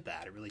really did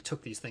that. It really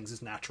took these things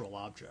as natural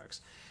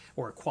objects,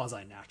 or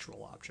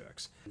quasi-natural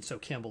objects. And so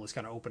Campbell is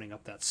kind of opening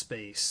up that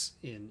space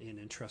in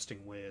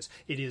interesting ways.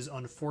 It is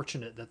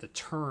unfortunate that the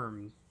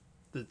term,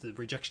 the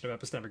rejection of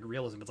epistemic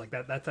realism, it's like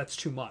that's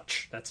too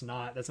much. That's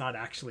not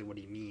actually what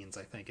he means,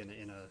 I think,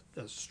 in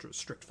a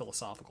strict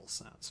philosophical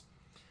sense.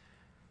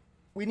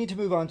 We need to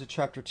move on to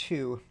chapter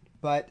 2,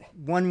 but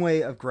one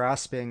way of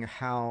grasping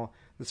how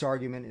this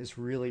argument is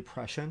really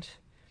prescient,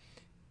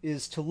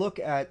 is to look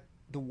at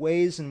the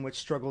ways in which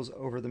struggles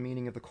over the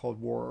meaning of the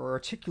Cold War, or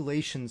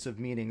articulations of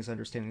meanings,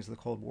 understandings of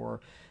the Cold War,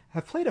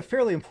 have played a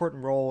fairly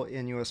important role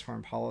in U.S.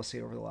 foreign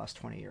policy over the last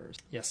 20 years.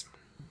 Yes.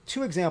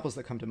 Two examples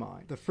that come to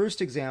mind. The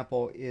first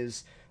example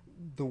is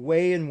the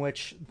way in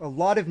which a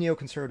lot of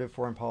neoconservative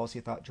foreign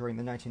policy thought during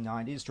the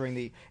 1990s, during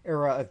the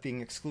era of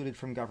being excluded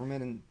from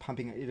government and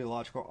pumping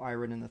ideological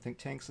iron in the think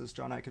tanks, as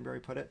John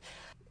Eikenberry put it.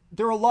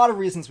 There are a lot of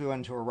reasons we went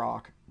into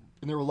Iraq,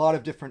 and there were a lot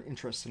of different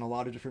interests and a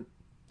lot of different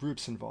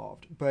groups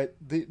involved. But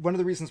one of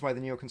the reasons why the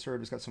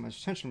neoconservatives got so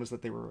much attention was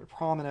that they were really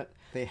prominent.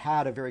 They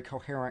had a very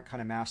coherent kind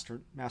of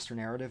master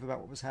narrative about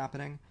what was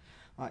happening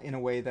in a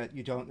way that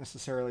you don't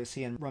necessarily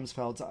see in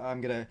Rumsfeld's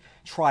I'm going to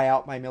try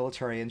out my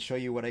military and show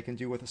you what I can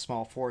do with a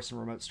small force and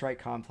remote strike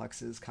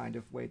complexes kind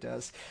of way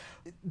does.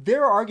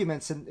 Their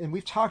arguments, and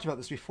we've talked about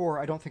this before,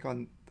 I don't think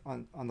on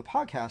the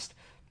podcast,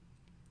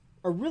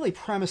 are really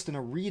premised in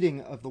a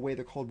reading of the way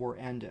the Cold War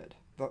ended.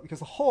 Because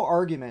the whole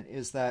argument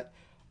is that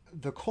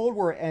the Cold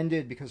War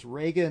ended because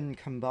Reagan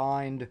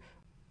combined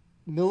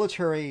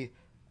military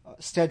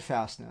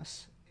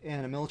steadfastness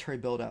and a military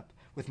buildup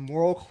with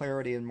moral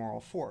clarity and moral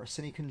force,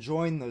 and he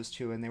conjoined those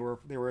two, and they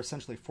were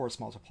essentially force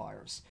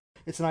multipliers.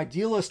 It's an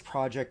idealist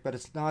project, but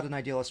it's not an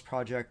idealist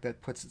project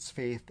that puts its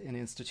faith in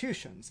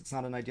institutions. It's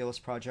not an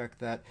idealist project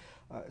that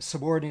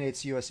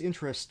subordinates U.S.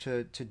 interests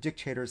to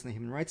dictators in the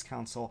Human Rights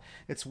Council.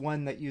 It's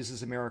one that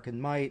uses American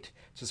might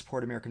to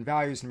support American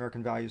values and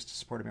American values to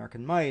support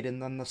American might.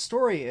 And then the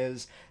story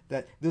is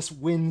that this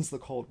wins the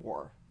Cold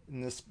War.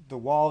 And the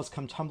walls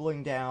come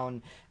tumbling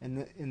down,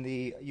 and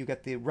you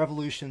get the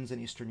revolutions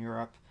in Eastern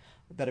Europe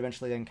that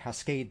eventually then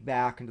cascade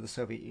back into the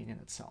Soviet Union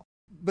itself.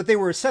 But they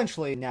were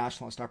essentially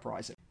nationalist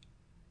uprising.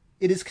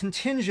 It is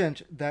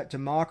contingent that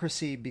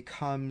democracy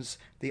becomes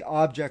the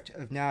object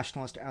of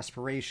nationalist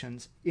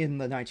aspirations in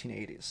the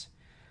 1980s.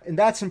 And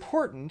that's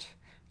important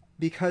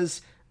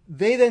because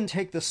they then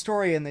take the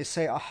story and they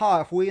say,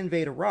 aha, if we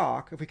invade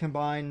Iraq, if we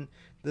combine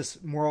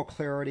this moral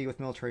clarity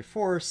with military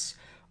force,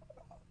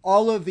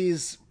 all of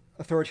these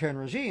authoritarian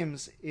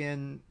regimes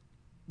in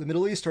the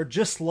Middle East are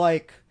just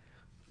like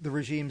the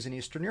regimes in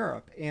Eastern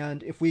Europe.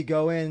 And if we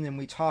go in and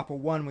we topple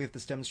one, we have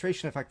this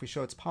demonstration effect, we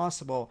show it's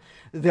possible,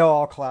 they'll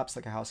all collapse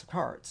like a house of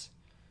cards.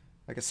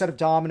 Like a set of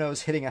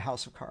dominoes hitting a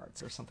house of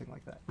cards or something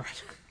like that.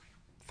 Right.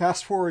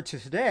 Fast forward to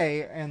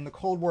today, and the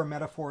Cold War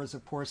metaphor is,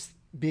 of course,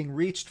 being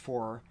reached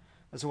for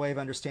as a way of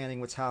understanding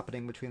what's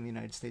happening between the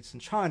United States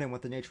and China and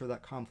what the nature of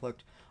that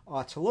conflict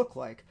ought to look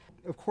like.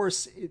 Of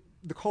course,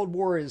 the Cold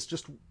War is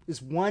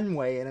one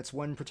way, and it's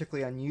one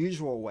particularly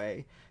unusual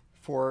way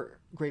for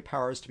great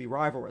powers to be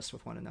rivalrous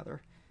with one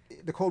another.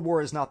 The Cold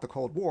War is not the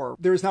Cold War.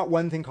 There is not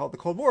one thing called the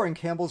Cold War, and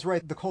Campbell's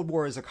right. The Cold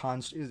War is a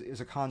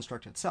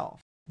construct itself.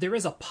 There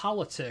is a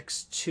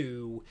politics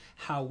to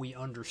how we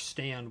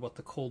understand what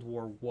the Cold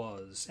War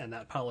was, and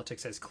that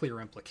politics has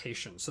clear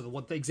implications. So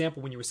the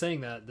example when you were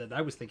saying that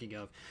I was thinking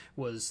of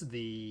was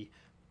the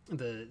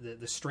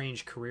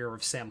strange career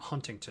of Sam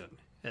Huntington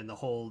and the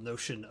whole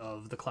notion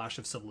of the Clash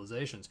of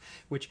Civilizations,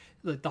 which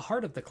the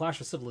heart of the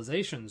Clash of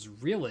Civilizations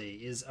really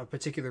is a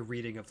particular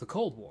reading of the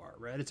Cold War,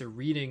 right? It's a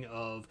reading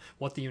of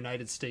what the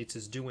United States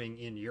is doing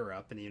in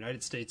Europe, and the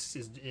United States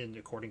is,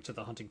 according to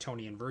the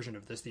Huntingtonian version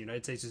of this, the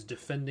United States is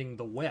defending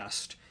the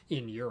West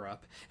in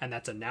Europe, and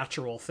that's a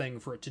natural thing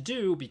for it to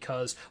do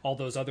because all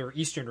those other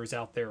Easterners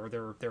out there,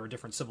 they're a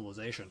different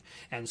civilization.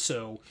 And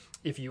so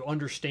if you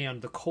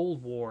understand the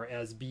Cold War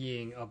as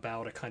being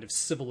about a kind of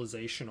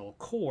civilizational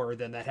core,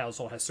 then that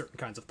also has certain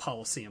kinds of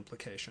policy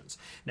implications.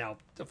 Now,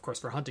 of course,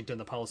 for Huntington,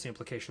 the policy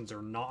implications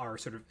are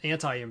sort of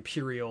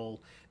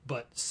anti-imperial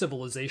but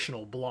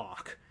civilizational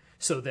bloc.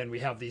 So then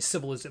we have these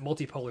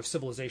multipolar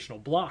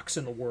civilizational blocks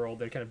in the world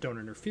that kind of don't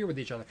interfere with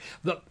each other.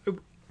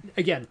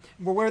 Again,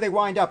 well, where they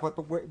wind up,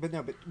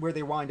 where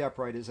they wind up,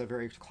 right, is a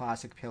very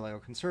classic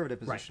paleoconservative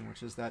position, right,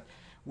 which is that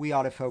we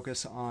ought to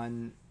focus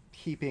on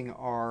keeping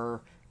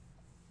our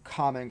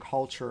common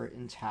culture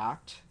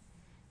intact,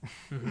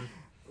 mm-hmm.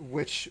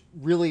 which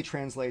really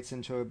translates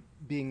into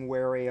being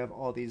wary of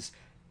all these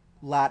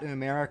Latin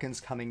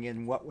Americans coming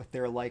in, what with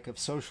their like of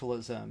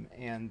socialism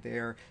and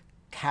their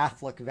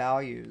Catholic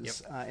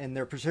values, yep. And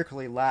they're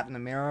particularly Latin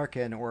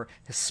American or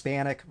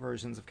Hispanic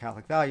versions of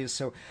Catholic values.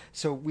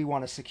 So we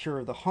want to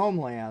secure the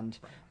homeland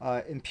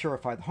and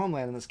purify the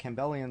homeland in this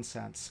Campbellian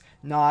sense,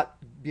 not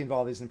be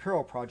involved in these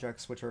imperial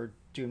projects which are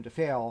doomed to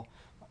fail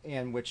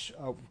and which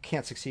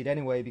can't succeed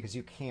anyway because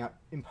you can't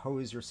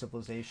impose your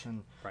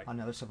civilization right. on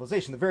another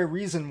civilization. The very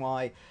reason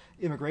why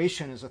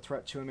immigration is a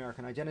threat to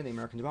American identity,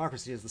 American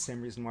democracy, is the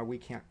same reason why we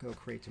can't go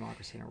create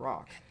democracy in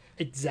Iraq.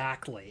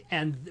 Exactly.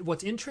 And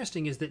what's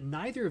interesting is that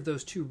neither of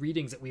those two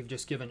readings that we've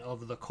just given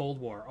of the Cold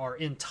War are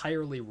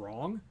entirely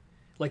wrong.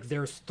 Like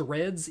there's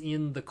threads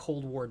in the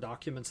Cold War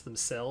documents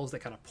themselves that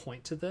kind of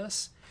point to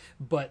this,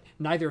 but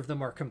neither of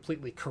them are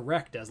completely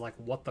correct as like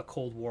what the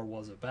Cold War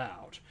was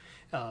about.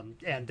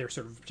 And they're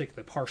sort of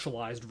particularly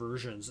partialized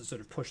versions that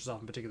sort of pushes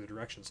off in particular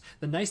directions.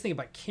 The nice thing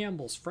about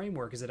Campbell's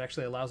framework is it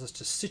actually allows us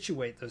to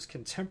situate those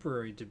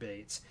contemporary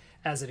debates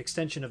as an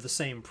extension of the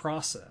same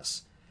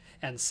process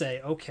and say,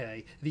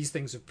 okay, these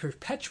things have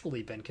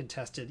perpetually been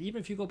contested.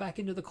 Even if you go back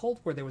into the Cold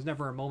War, there was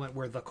never a moment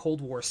where the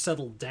Cold War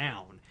settled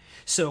down.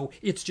 So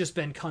it's just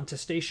been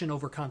contestation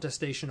over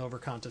contestation over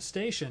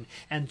contestation.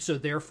 And so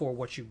therefore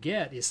what you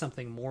get is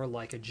something more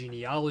like a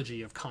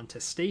genealogy of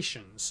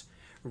contestations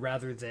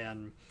rather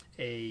than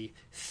a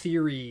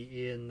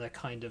theory in the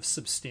kind of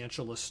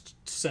substantialist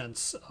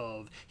sense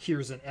of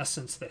here's an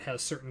essence that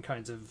has certain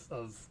kinds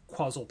of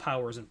causal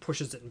powers and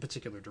pushes it in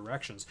particular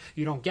directions.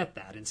 You don't get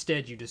that.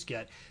 Instead, you just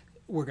get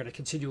we're going to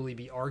continually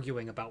be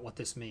arguing about what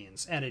this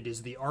means. And it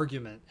is the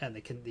argument and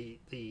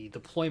the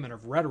deployment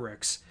of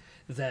rhetorics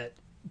that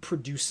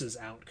produces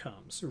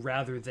outcomes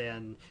rather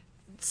than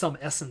some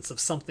essence of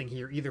something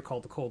here either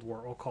called the Cold War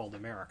or called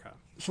America.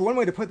 So one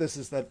way to put this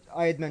is that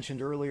I had mentioned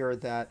earlier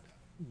that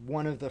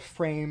one of the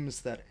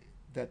frames that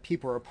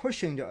people are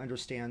pushing to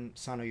understand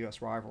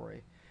Sino-U.S.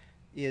 rivalry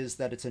is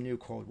that it's a new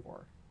Cold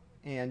War.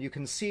 And you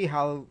can see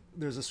how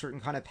there's a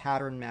certain kind of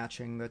pattern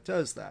matching that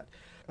does that.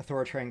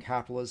 Authoritarian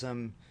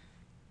capitalism,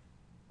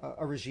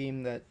 a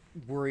regime that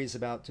worries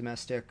about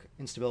domestic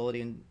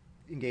instability and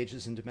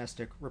engages in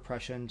domestic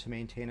repression to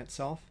maintain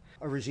itself.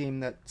 A regime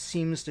that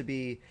seems to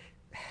be,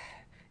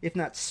 if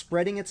not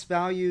spreading its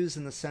values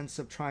in the sense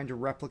of trying to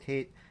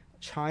replicate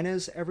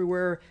China's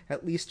everywhere,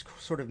 at least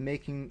sort of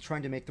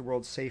trying to make the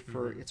world safe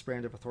for its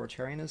brand of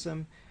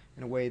authoritarianism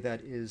in a way that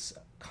is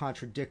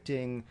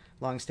contradicting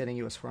longstanding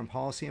U.S. foreign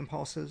policy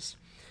impulses.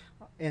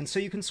 And so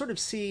you can sort of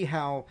see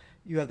how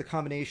you have the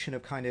combination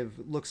of kind of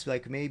looks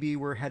like maybe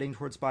we're heading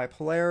towards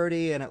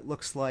bipolarity, and it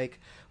looks like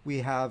we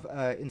have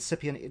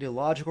incipient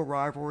ideological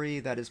rivalry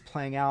that is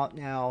playing out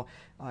now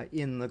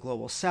in the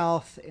global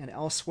South and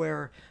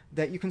elsewhere,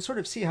 that you can sort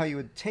of see how you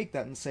would take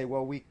that and say,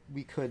 well, we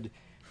could,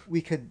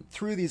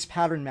 through these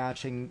pattern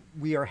matching,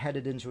 we are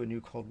headed into a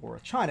new Cold War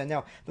with China.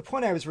 Now, the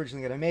point I was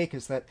originally going to make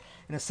is that,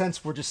 in a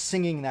sense, we're just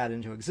singing that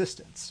into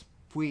existence.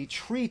 If we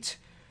treat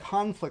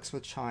conflicts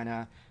with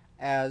China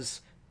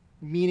as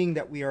meaning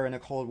that we are in a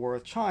Cold War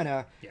with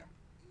China,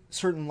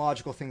 certain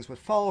logical things would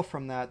follow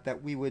from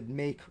that we would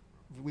make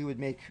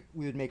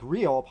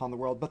real upon the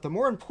world. But the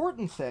more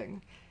important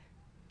thing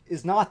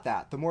is not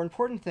that. The more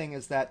important thing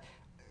is that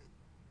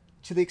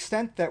to the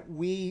extent that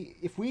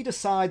if we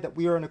decide that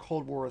we are in a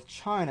Cold War with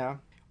China,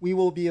 we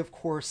will be, of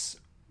course,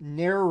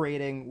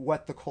 narrating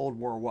what the Cold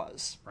War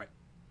was.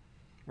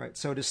 Right.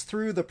 So it is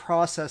through the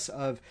process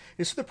of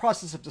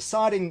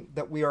deciding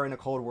that we are in a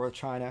Cold War with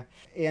China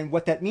and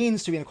what that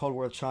means to be in a Cold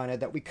War with China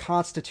that we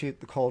constitute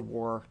the Cold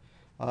War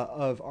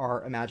of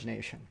our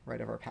imagination,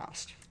 right, of our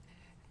past.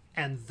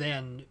 And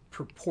then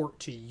purport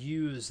to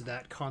use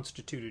that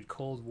constituted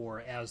Cold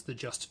War as the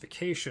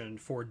justification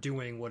for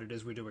doing what it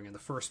is we're doing in the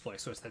first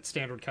place. So it's that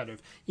standard kind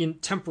of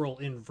temporal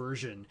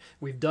inversion.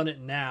 We've done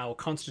it now,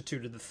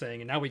 constituted the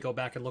thing, and now we go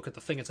back and look at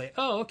the thing and say,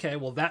 oh, okay,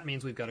 well, that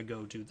means we've got to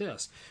go do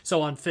this.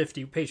 So on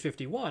page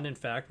 51, in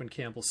fact, when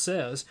Campbell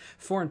says,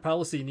 foreign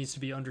policy needs to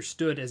be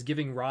understood as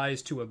giving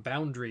rise to a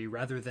boundary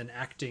rather than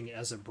acting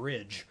as a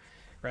bridge,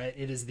 right?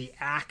 It is the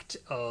act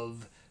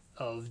of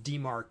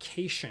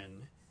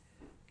demarcation.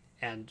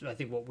 And I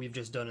think what we've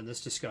just done in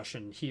this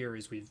discussion here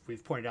is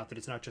we've pointed out that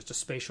it's not just a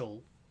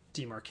spatial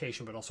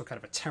demarcation, but also kind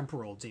of a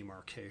temporal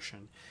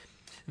demarcation.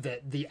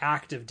 That the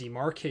act of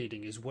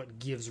demarcating is what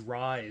gives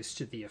rise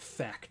to the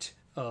effect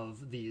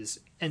of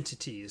these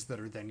entities that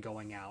are then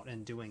going out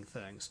and doing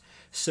things.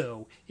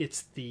 So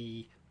it's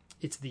the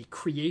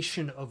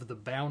creation of the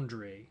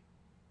boundary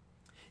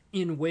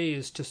in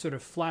ways to sort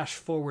of flash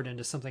forward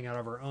into something out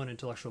of our own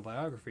intellectual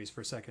biographies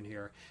for a second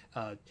here.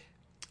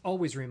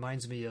 Always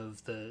reminds me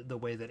of the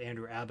way that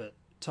Andrew Abbott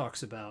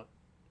talks about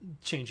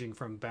changing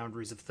from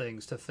boundaries of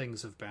things to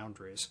things of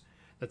boundaries.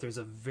 That there's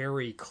a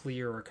very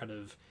clear kind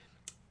of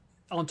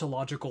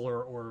ontological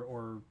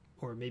or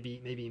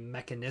maybe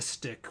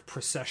mechanistic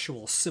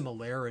processual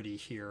similarity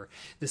here.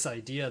 This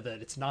idea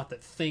that it's not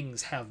that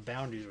things have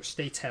boundaries or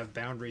states have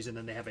boundaries and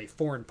then they have a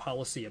foreign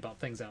policy about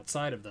things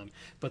outside of them,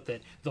 but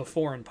that the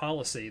foreign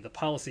policy, the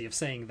policy of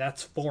saying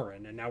that's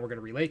foreign and now we're going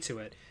to relate to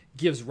it,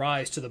 gives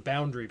rise to the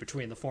boundary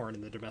between the foreign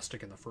and the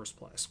domestic in the first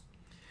place.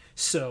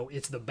 So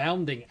it's the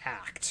bounding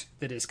act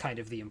that is kind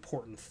of the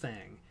important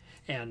thing.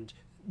 And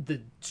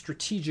the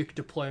strategic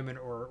deployment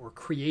or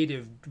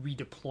creative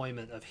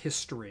redeployment of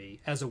history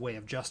as a way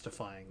of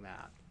justifying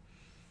that.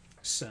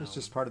 So it's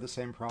just part of the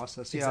same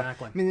process.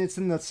 Exactly. Yeah. I mean, it's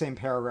in that same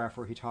paragraph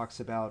where he talks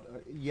about,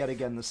 yet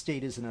again, the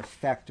state is an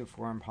effect of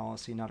foreign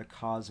policy, not a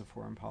cause of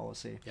foreign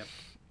policy. Yep.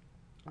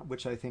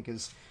 Which I think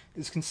is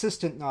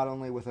consistent not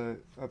only with a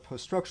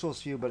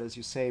post-structuralist view, but as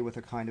you say, with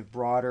a kind of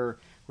broader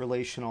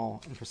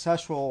relational and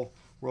processual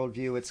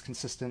worldview. It's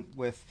consistent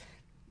with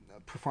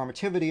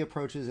performativity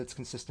approaches. It's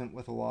consistent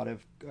with a lot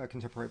of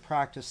contemporary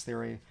practice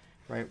theory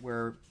right?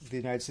 Where the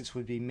United States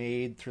would be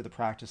made through the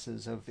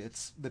practices of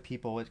the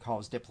people it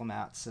calls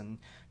diplomats and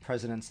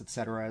presidents,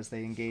 etc., as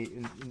they engage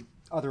in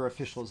other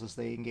officials as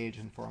they engage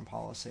in foreign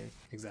policy.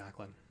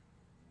 Exactly.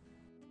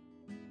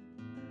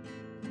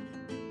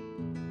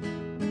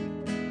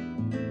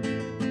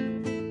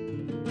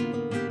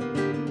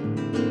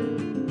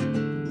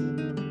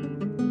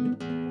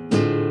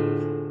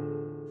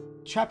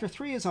 Chapter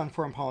 3 is on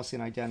foreign policy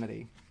and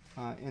identity,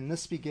 and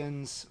this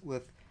begins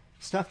with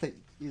stuff that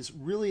is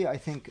really, I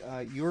think,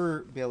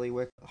 your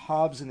bailiwick,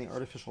 Hobbes and the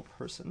artificial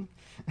person.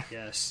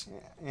 Yes.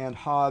 And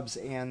Hobbes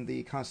and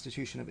the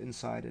constitution of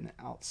inside and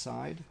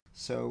outside.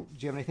 So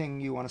do you have anything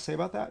you want to say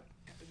about that?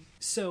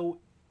 So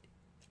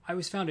I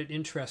always found it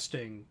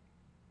interesting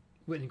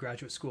in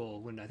graduate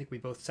school when I think we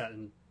both sat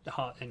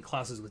in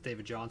classes with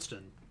David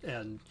Johnston,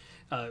 and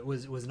it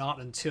was not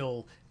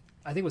until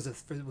I think it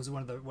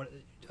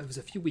was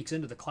a few weeks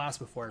into the class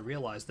before I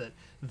realized that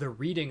the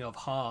reading of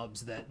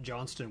Hobbes that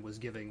Johnston was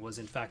giving was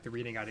in fact the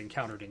reading I'd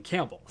encountered in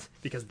Campbell,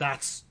 because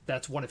that's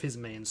one of his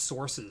main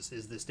sources,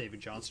 is this David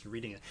Johnston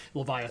reading it,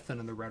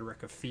 Leviathan and the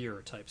Rhetoric of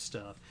Fear type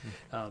stuff.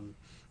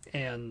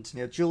 And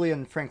yeah,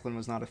 Julian Franklin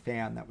was not a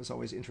fan. That was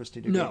always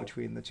interesting to go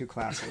between the two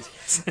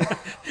classes.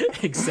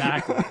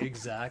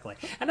 exactly.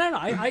 And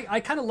I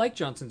kind of like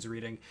Johnson's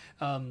reading.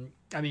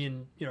 I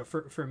mean,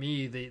 for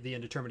me, the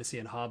indeterminacy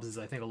in Hobbes is,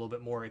 I think, a little bit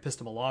more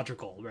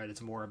epistemological, right?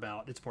 It's more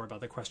about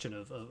the question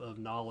of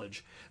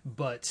knowledge,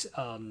 but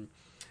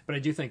I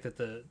do think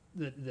that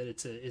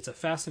it's a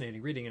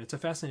fascinating reading, and it's a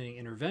fascinating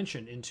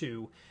intervention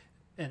into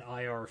an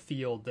IR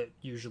field that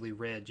usually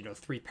read,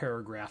 3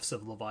 paragraphs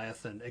of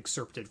Leviathan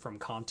excerpted from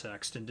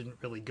context and didn't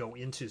really go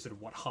into sort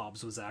of what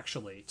Hobbes was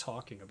actually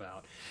talking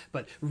about.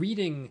 But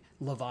reading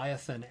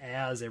Leviathan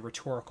as a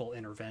rhetorical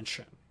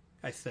intervention,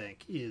 I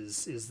think,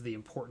 is the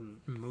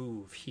important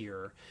move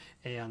here.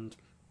 And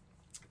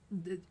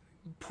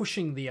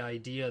pushing the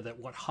idea that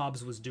what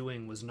Hobbes was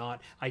doing was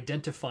not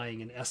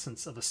identifying an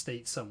essence of a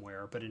state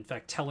somewhere, but in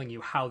fact telling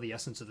you how the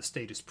essence of the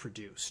state is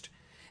produced,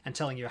 and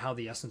telling you how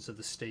the essence of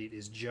the state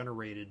is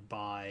generated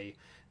by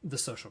the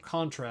social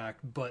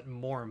contract, but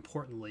more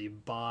importantly,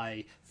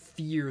 by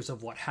fears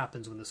of what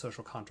happens when the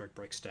social contract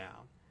breaks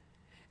down.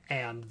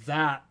 And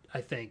that, I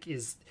think,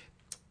 is,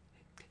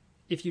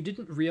 if you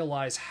didn't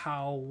realize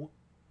how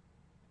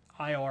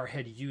IR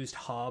had used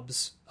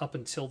Hobbes up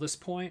until this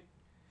point,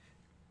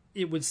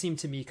 it would seem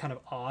to me kind of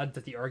odd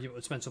that the argument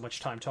would spend so much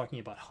time talking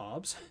about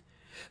Hobbes.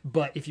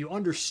 But if you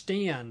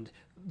understand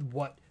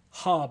what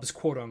Hobbes,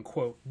 quote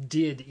unquote,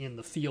 did in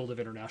the field of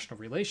international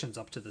relations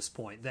up to this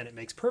point, then it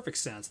makes perfect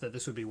sense that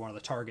this would be one of the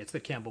targets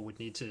that Campbell would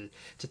need to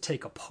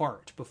take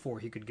apart before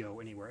he could go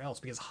anywhere else.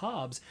 Because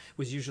Hobbes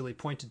was usually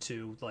pointed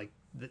to, like,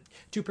 the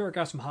 2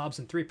 paragraphs from Hobbes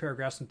and 3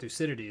 paragraphs from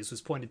Thucydides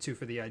was pointed to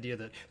for the idea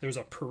that there's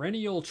a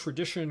perennial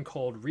tradition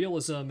called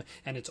realism,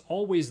 and it's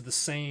always the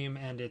same,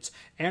 and it's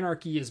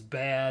anarchy is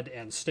bad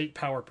and state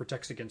power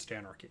protects against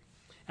anarchy.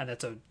 And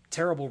that's a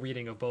terrible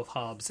reading of both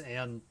Hobbes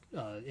and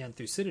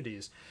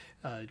Thucydides.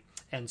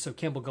 And so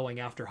Campbell going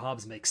after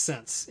Hobbes makes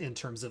sense in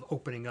terms of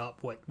opening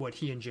up what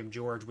he and Jim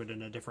George would,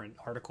 in a different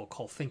article,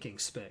 call thinking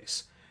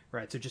space,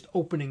 right? So just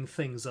opening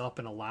things up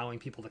and allowing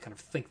people to kind of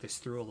think this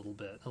through a little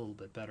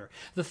bit better.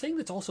 The thing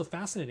that's also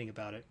fascinating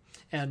about it,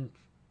 and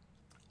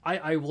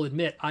I will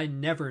admit I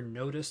never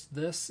noticed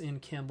this in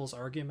Campbell's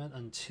argument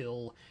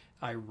until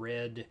I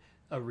read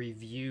a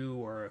review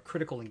or a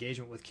critical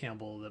engagement with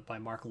Campbell by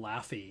Mark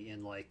Laffey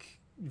in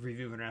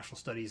Review of International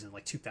Studies in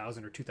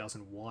 2000 or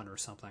 2001 or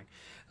something,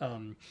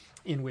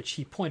 in which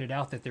he pointed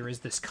out that there is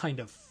this kind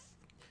of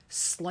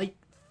slight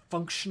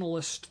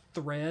functionalist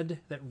thread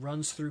that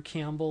runs through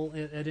Campbell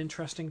at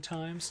interesting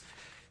times.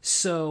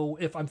 So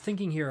if I'm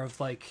thinking here of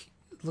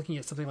looking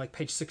at something like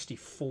page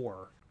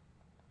 64,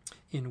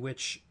 in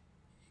which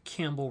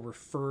Campbell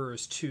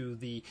refers to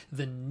the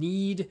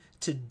need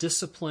to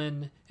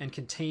discipline and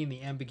contain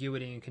the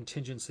ambiguity and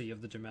contingency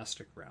of the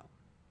domestic realm.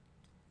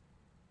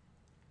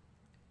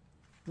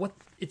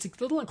 It's a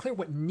little unclear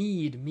what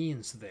need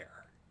means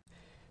there.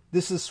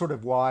 This is sort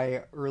of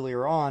why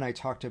earlier on I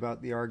talked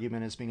about the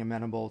argument as being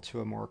amenable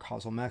to a more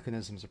causal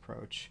mechanisms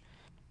approach,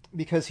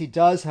 because he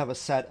does have a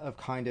set of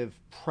kind of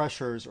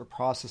pressures or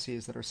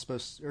processes that are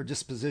or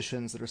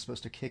dispositions that are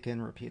supposed to kick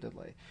in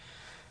repeatedly.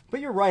 But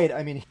you're right.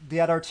 I mean,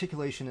 that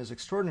articulation is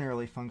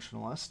extraordinarily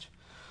functionalist.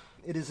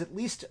 It is at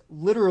least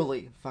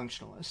literally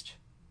functionalist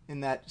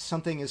in that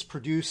something is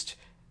produced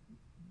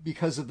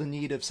because of the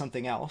need of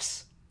something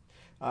else.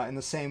 In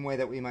the same way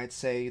that we might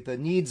say the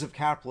needs of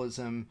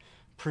capitalism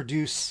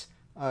produce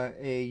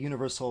a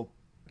universal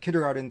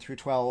kindergarten through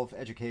 12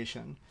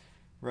 education,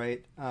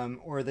 right?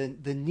 Or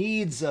the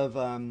needs of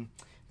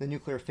the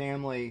nuclear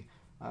family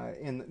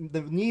and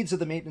the needs of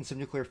the maintenance of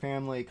nuclear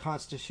family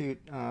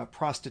constitute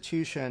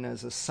prostitution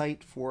as a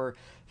site for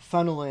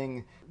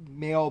funneling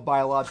male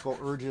biological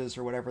urges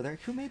or whatever.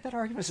 Who made that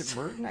argument? Is it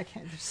Merton? I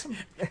can't.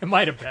 It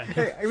might have been.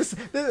 It was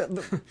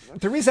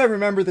the reason I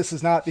remember this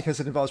is not because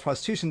it involves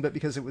prostitution, but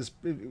because it was.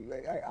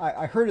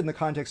 I heard in the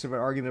context of an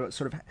argument about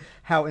sort of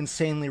how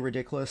insanely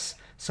ridiculous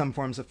some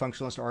forms of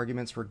functionalist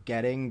arguments were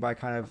getting by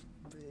kind of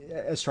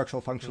as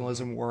structural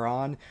functionalism wore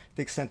on,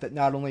 the extent that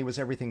not only was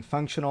everything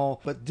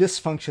functional, but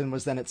dysfunction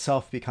was then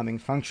itself becoming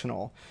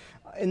functional.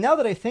 And now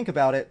that I think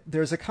about it,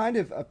 there's a kind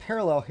of a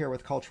parallel here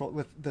with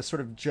the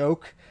sort of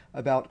joke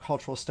about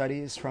cultural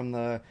studies from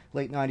the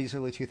late 90s,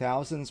 early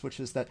 2000s, which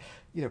is that,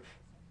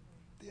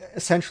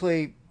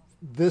 essentially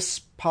this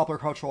popular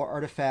cultural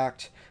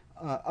artifact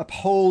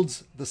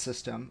upholds the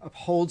system,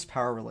 upholds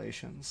power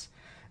relations.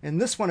 And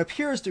this one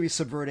appears to be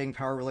subverting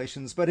power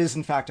relations, but is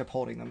in fact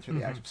upholding them through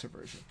the act of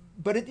subversion.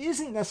 But it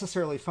isn't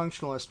necessarily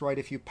functionalist, right,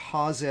 if you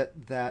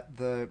posit that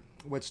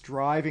what's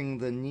driving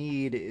the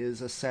need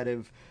is a set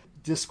of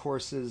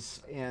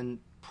discourses and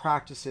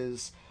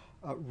practices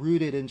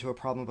rooted into a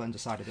problem of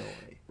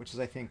undecidability, which is,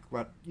 I think,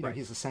 what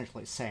he's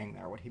essentially saying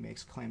there, what he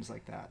makes claims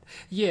like that.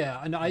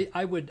 Yeah, and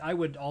I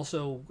would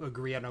also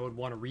agree, and I would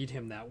want to read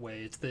him that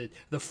way. It's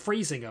the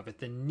phrasing of it,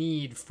 the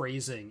need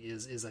phrasing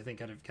is I think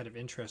kind of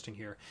interesting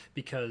here,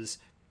 because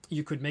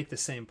you could make the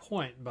same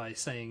point by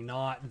saying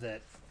not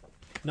that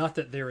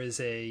there is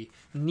a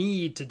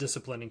need to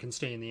discipline and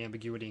contain the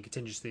ambiguity and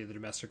contingency of the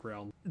domestic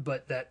realm,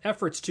 but that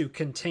efforts to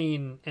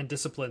contain and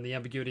discipline the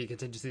ambiguity and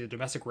contingency of the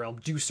domestic realm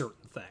do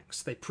certain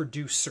things. They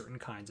produce certain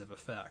kinds of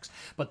effects.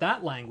 But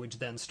that language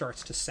then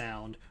starts to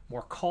sound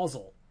more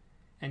causal,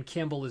 and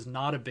Campbell is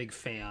not a big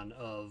fan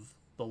of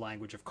the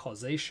language of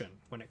causation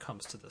when it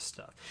comes to this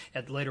stuff.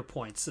 At later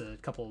points, a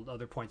couple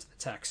other points in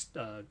the text,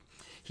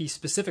 he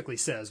specifically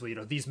says,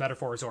 well, these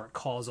metaphors aren't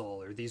causal,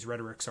 or these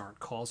rhetorics aren't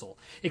causal,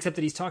 except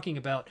that he's talking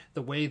about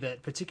the way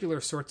that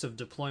particular sorts of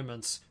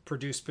deployments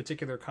produce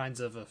particular kinds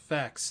of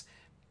effects.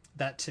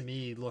 That to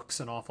me looks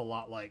an awful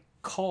lot like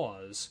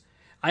cause.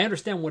 I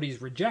understand what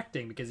he's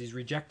rejecting, because he's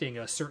rejecting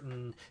a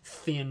certain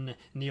thin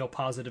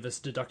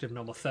neo-positivist deductive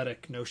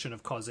nomothetic notion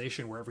of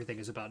causation where everything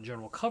is about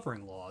general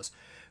covering laws.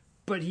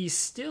 But he's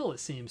still, it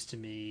seems to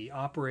me,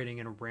 operating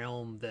in a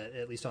realm that,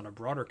 at least on a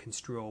broader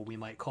construal, we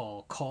might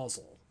call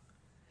causal.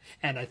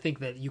 And I think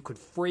that you could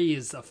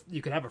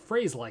have a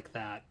phrase like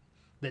that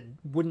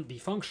wouldn't be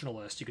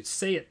functionalist. You could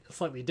say it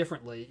slightly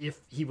differently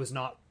if he was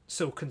not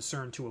so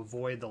concerned to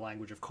avoid the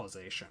language of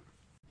causation.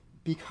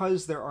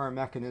 Because there are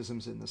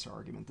mechanisms in this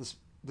argument.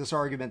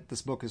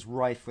 This book is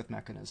rife with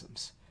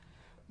mechanisms.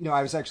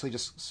 I was actually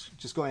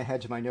just going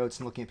ahead to my notes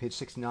and looking at page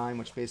 69,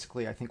 which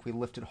basically I think we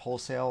lifted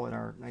wholesale in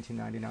our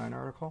 1999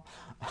 article.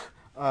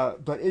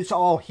 But it's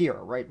all here,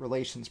 right?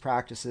 Relations,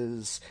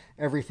 practices,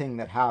 everything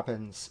that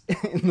happens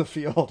in the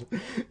field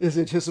is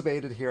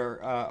anticipated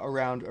here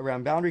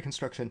around boundary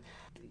construction.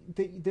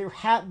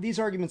 These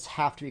arguments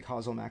have to be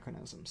causal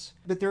mechanisms.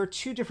 But there are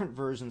two different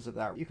versions of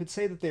that. You could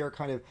say that they are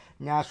kind of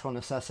natural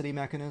necessity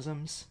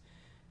mechanisms,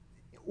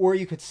 or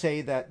you could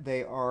say that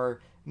they are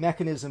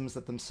mechanisms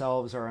that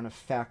themselves are an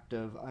effect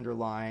of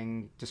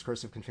underlying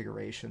discursive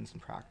configurations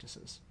and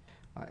practices.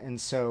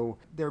 And so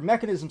they're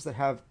mechanisms that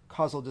have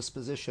causal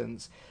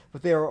dispositions,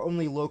 but they are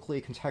only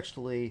locally,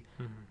 contextually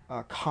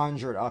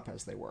conjured up,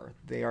 as they were.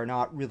 They are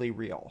not really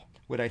real,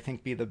 would I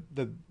think be the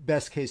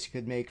best case you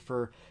could make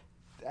for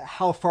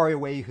how far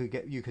away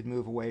you could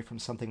move away from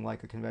something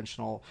like a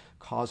conventional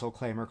causal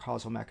claim or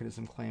causal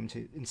mechanism claim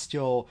and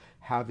still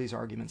have these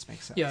arguments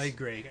make sense. Yeah, I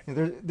agree.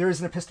 There's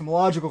an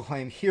epistemological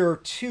claim here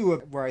too,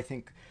 where I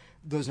think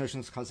those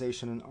notions of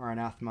causation are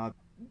anathema.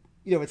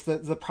 It's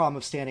the problem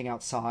of standing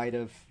outside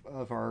of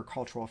our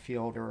cultural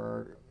field,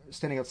 or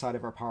standing outside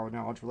of our power of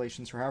knowledge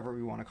relations, or however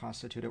we want to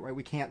constitute it. Right?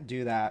 We can't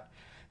do that.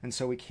 And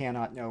so we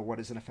cannot know what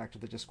is an effect of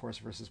the discourse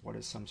versus what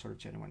is some sort of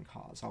genuine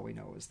cause. All we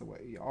know is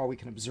all we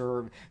can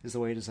observe is the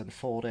way it is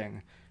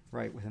unfolding,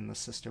 right, within the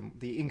system,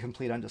 the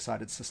incomplete,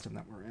 undecided system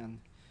that we're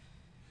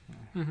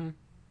in.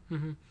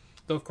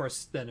 Though, of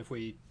course, then if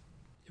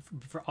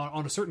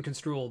on a certain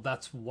construal,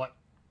 that's what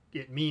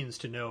it means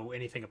to know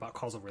anything about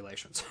causal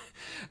relations.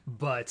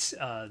 but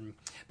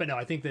no,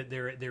 I think that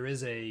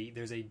there's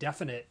a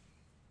definite,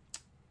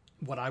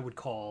 what I would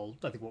call,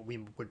 I think what we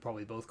would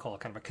probably both call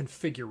kind of a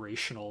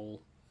configurational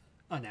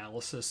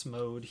analysis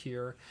mode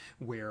here,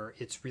 where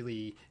it's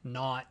really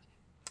not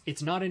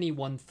any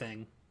one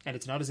thing, and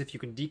it's not as if you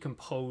can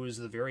decompose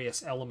the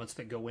various elements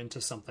that go into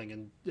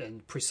something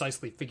and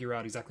precisely figure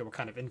out exactly what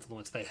kind of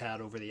influence they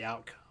had over the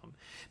outcome,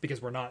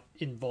 because we're not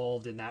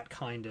involved in that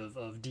kind of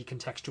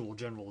decontextual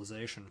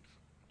generalization.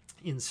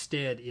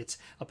 Instead, it's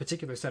a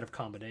particular set of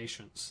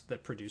combinations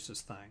that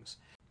produces things.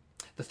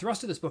 The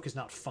thrust of this book is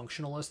not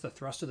functionalist. The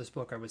thrust of this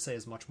book, I would say,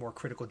 is much more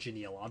critical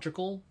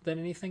genealogical than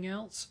anything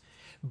else.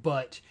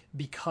 But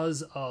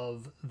because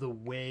of the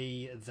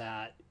way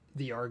that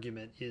the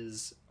argument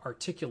is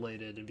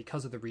articulated, and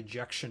because of the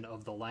rejection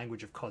of the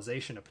language of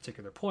causation at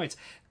particular points,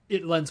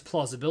 it lends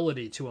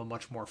plausibility to a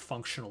much more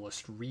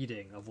functionalist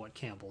reading of what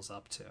Campbell's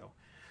up to.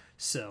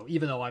 So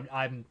even though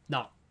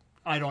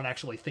I don't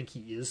actually think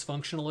he is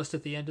functionalist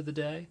at the end of the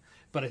day,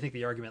 but I think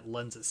the argument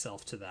lends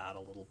itself to that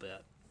a little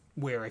bit.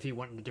 Where if he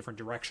went in a different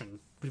direction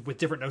with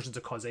different notions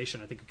of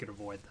causation, I think we could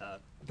avoid that.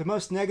 The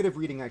most negative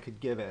reading I could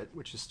give it,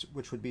 which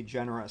would be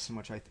generous and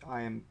which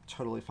I am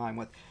totally fine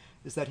with,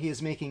 is that he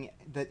is making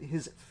that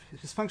his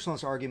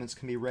functionalist arguments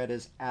can be read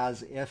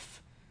as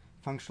if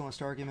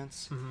functionalist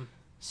arguments.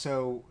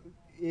 So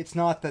it's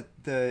not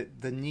that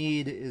the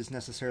need is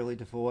necessarily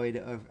devoid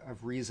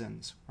of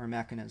reasons or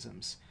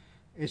mechanisms.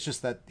 It's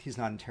just that he's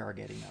not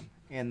interrogating them.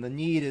 And the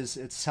need is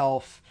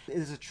itself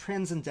is a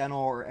transcendental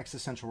or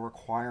existential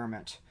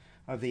requirement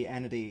of the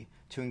entity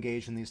to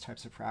engage in these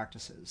types of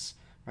practices.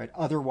 Right?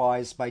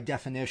 Otherwise, by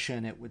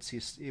definition, it would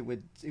cease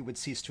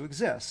to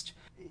exist.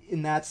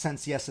 In that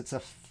sense, yes, it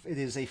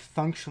is a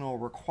functional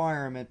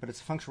requirement, but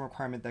it's a functional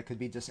requirement that could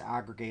be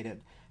disaggregated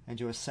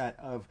into a set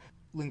of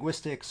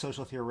linguistic,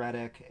 social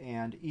theoretic,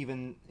 and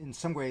even in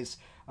some ways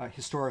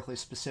historically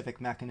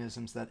specific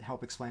mechanisms that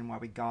help explain why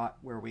we got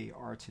where we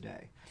are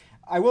today.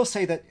 I will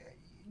say that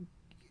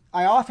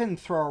I often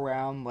throw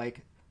around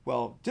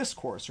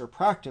discourse or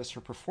practice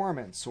or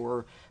performance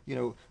or,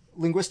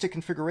 linguistic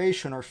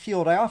configuration or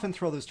field. I often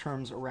throw those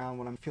terms around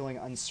when I'm feeling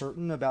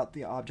uncertain about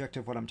the object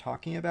of what I'm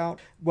talking about.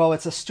 Well,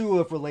 it's a stew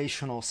of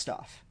relational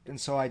stuff. And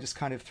so I just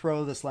kind of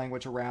throw this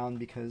language around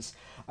because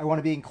I want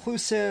to be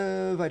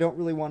inclusive. I don't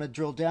really want to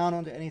drill down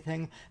onto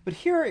anything. But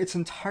here it's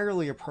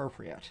entirely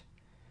appropriate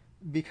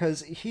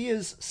because he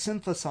is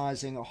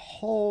synthesizing a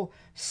whole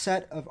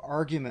set of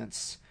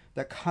arguments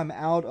that come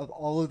out of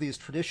all of these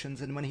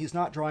traditions. And when he's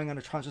not drawing on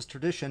a conscious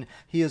tradition,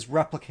 he is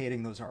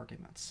replicating those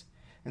arguments.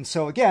 And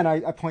so, again, I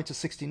point to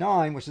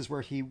 69, which is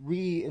where he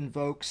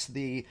re-invokes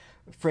the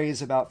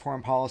phrase about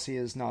foreign policy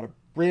is not a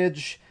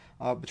bridge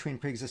between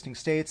pre-existing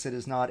states. It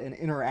is not an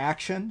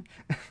interaction.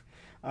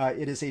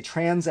 It is a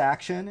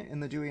transaction in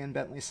the Dewey and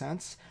Bentley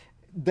sense.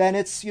 Then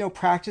it's,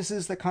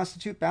 practices that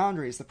constitute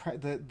boundaries.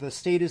 The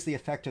state is the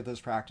effect of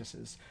those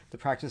practices. The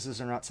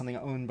practices are not something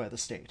owned by the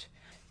state.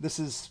 This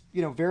is,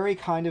 very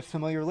kind of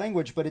familiar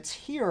language, but it's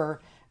here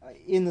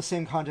in the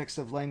same context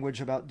of language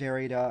about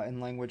Derrida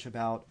and language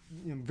about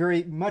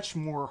very much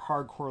more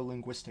hardcore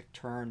linguistic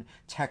turn,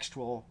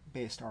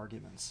 textual-based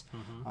arguments.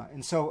 Mm-hmm.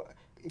 And so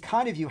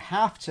you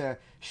have to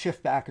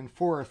shift back and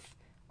forth,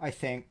 I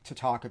think, to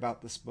talk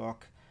about this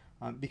book,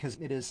 because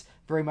it is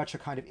very much a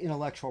kind of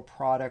intellectual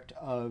product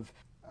of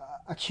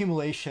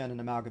accumulation and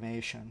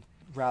amalgamation,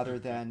 rather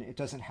than it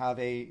doesn't have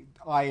I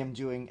am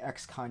doing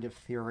X kind of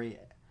theory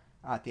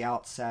at the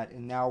outset,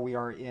 and now we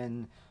are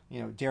in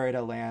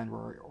Derrida land,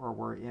 or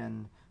we're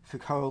in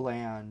Foucault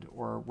land,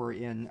 or we're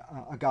in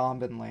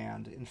Agamben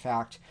land. In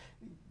fact,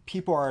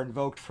 people are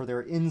invoked for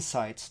their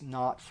insights,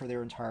 not for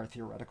their entire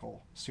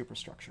theoretical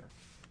superstructure,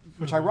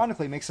 which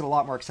ironically makes it a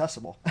lot more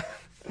accessible.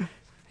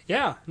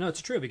 Yeah, no,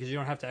 it's true, because you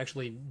don't have to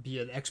actually be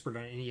an expert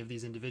on any of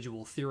these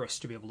individual theorists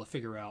to be able to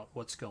figure out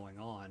what's going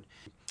on.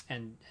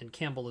 And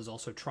Campbell is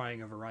also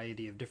trying a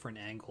variety of different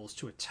angles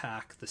to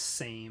attack the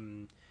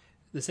same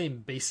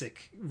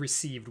basic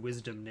received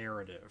wisdom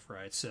narrative,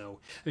 right? So,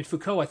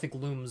 Foucault, I think,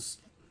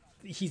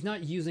 he's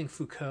not using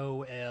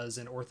Foucault as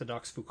an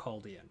orthodox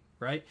Foucauldian,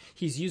 right?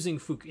 He's using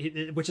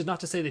Foucault, which is not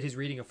to say that his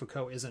reading of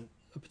Foucault isn't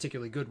a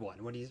particularly good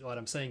one. What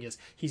I'm saying is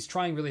he's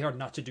trying really hard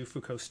not to do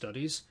Foucault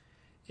studies.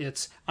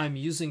 I'm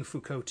using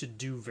Foucault to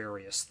do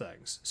various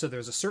things. So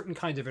there's a certain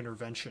kind of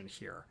intervention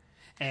here.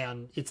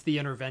 And it's the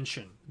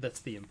intervention that's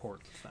the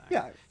important thing.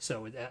 Yeah.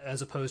 So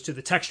as opposed to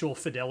the textual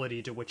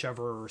fidelity to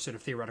whichever sort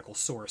of theoretical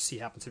source he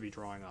happens to be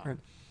drawing on. Right.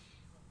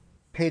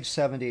 Page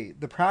 70.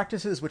 The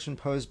practices which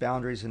impose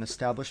boundaries and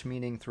establish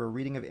meaning through a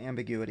reading of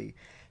ambiguity,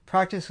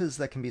 practices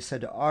that can be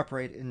said to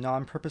operate in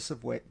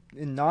non-purposive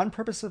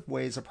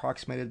ways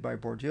approximated by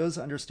Bourdieu's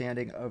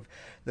understanding of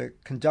the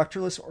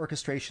conductorless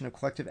orchestration of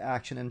collective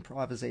action and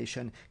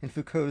improvisation in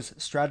Foucault's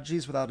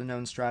Strategies Without a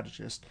Known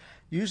Strategist,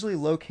 usually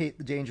locate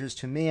the dangers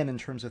to man in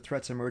terms of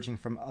threats emerging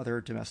from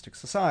other domestic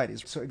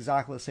societies. So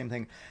exactly the same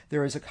thing.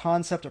 There is a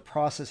concept, a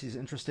process he's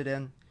interested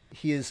in.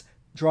 He is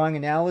drawing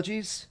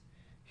analogies.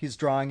 He's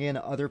drawing in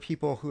other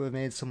people who have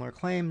made similar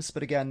claims,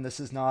 but again, this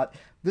is not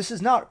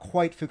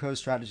quite Foucault's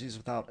Strategies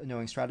Without a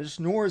Knowing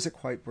Strategist, nor is it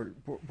quite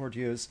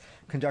Bourdieu's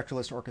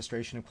conductorless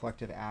orchestration of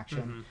collective action.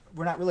 Mm-hmm.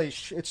 We're not really.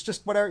 It's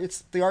just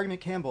it's the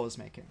argument Campbell is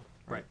making.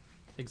 Right.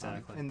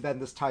 Exactly. And then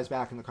this ties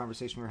back in the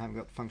conversation we were having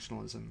about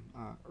functionalism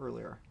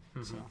earlier.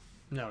 Mm-hmm. So.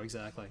 No,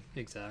 exactly.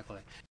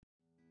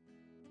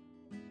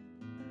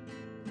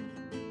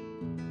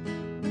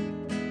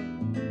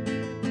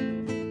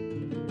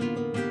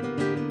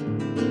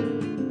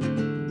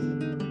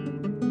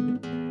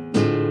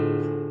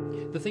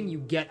 The thing you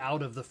get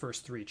out of the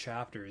first three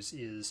chapters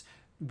is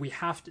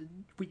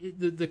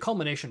the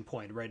culmination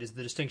point, right, is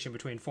the distinction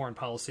between foreign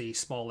policy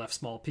small f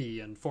small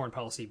p and foreign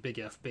policy big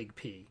F big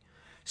P.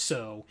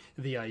 So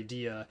the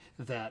idea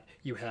that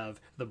you have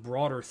the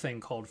broader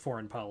thing called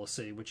foreign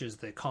policy, which is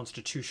the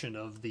constitution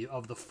of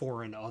the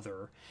foreign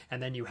other,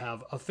 and then you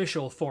have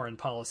official foreign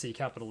policy,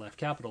 capital F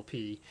capital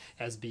P,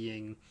 as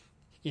being,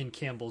 in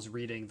Campbell's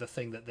reading, the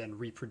thing that then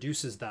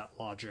reproduces that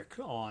logic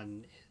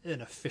on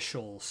an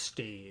official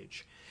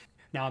stage.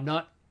 Now,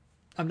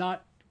 I'm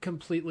not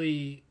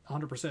completely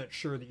 100%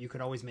 sure that you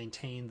could always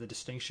maintain the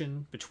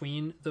distinction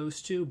between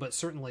those two, but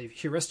certainly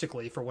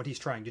heuristically for what he's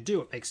trying to do,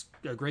 it makes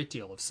a great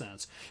deal of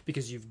sense,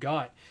 because you've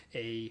got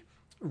a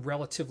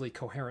relatively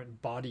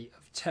coherent body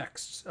of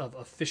texts of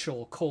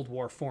official Cold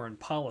War foreign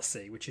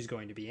policy, which he's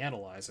going to be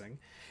analyzing.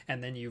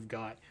 And then you've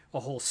got a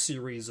whole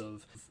series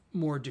of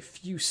more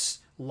diffuse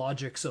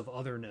logics of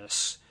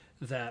otherness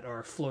that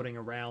are floating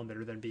around that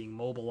are then being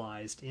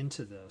mobilized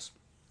into this.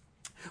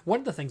 One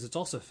of the things that's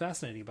also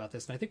fascinating about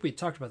this, and I think we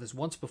talked about this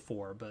once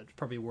before, but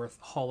probably worth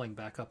hauling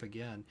back up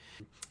again,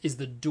 is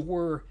the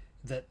door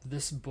that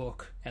this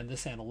book and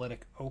this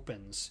analytic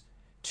opens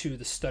to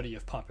the study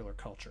of popular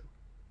culture.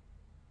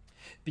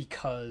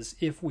 Because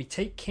if we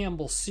take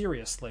Campbell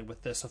seriously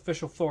with this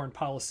official foreign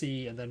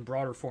policy and then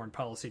broader foreign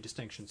policy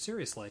distinction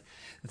seriously,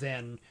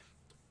 then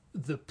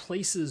the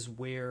places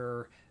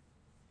where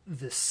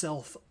the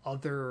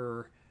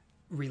self-other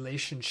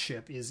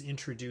relationship is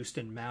introduced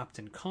and mapped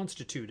and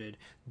constituted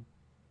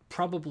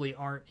probably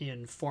aren't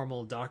in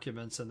formal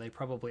documents, and they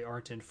probably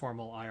aren't in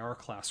formal IR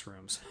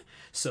classrooms.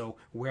 So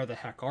where the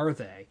heck are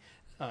they?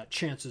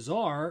 Chances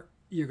are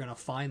you're going to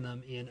find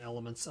them in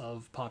elements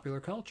of popular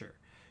culture.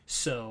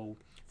 So,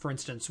 for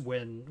instance,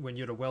 when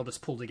Yuta Weldis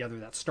pulled together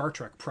that Star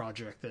Trek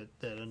project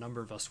that a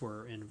number of us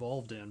were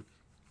involved in,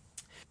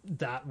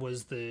 that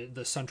was the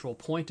central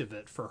point of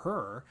it for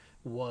her,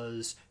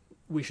 was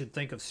we should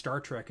think of Star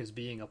Trek as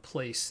being a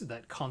place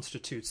that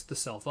constitutes the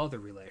self-other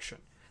relation,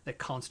 that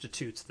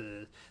constitutes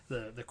the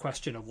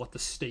question of what the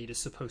state is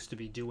supposed to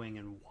be doing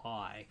and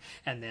why.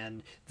 And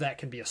then that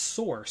can be a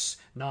source,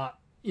 not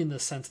in the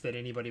sense that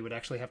anybody would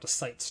actually have to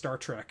cite Star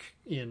Trek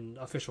in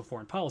official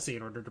foreign policy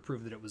in order to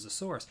prove that it was a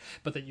source,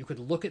 but that you could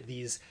look at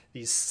these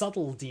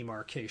subtle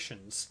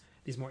demarcations,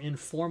 these more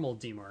informal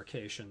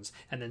demarcations,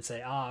 and then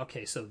say,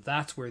 okay, so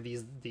that's where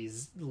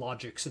these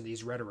logics and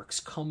these rhetorics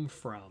come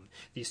from,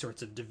 these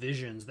sorts of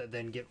divisions that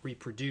then get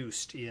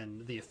reproduced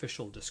in the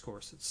official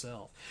discourse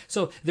itself.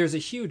 So there's a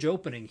huge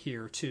opening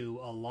here to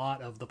a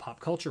lot of the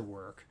pop culture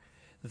work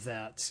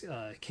that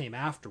came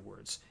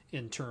afterwards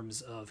in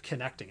terms of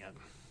connecting it.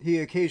 He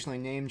occasionally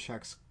name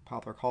checks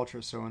popular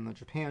culture. So in the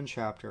Japan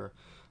chapter,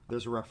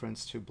 there's a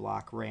reference to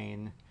Black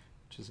Rain,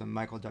 which is a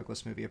Michael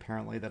Douglas movie,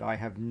 apparently, that I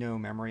have no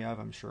memory of.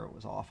 I'm sure it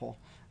was awful.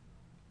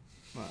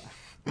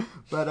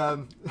 But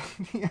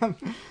yeah.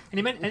 And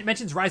he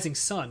mentions Rising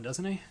Sun,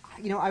 doesn't he?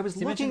 You know, I was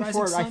looking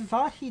for it. I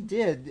thought he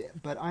did,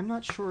 but I'm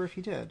not sure if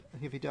he did.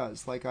 If he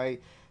does,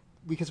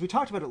 because we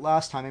talked about it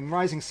last time. I mean,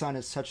 Rising Sun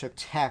is such a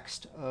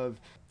text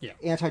of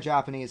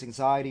anti-Japanese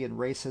anxiety and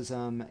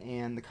racism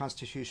and the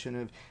constitution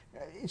of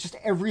it's just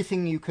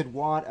everything you could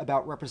want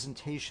about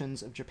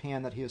representations of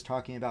Japan that he was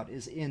talking about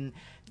is in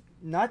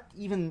not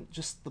even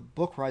just the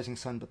book Rising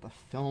Sun, but the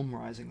film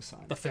Rising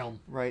Sun. The film.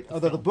 Right.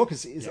 Although the book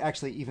is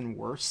actually even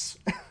worse.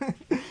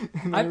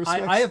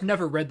 I have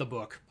never read the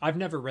book. I've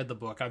never read the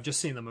book. I've just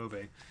seen the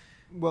movie.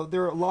 Well,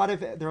 there's a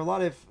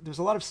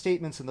lot of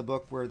statements in the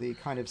book where the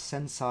kind of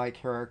sensei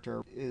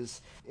character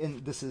is,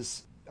 and this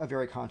is a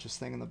very conscious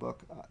thing in the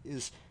book,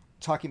 is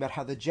talking about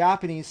how the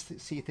Japanese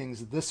see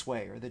things this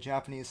way or the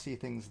Japanese see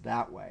things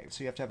that way.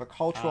 So you have to have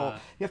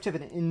you have to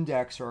have an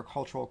index or a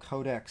cultural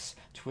codex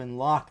to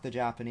unlock the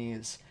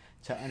Japanese,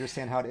 to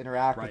understand how to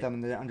interact with them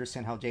and to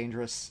understand how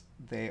dangerous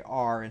they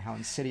are and how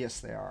insidious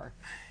they are,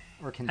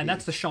 or can be. And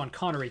that's the Sean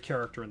Connery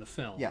character in the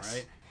film,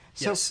 right?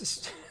 So,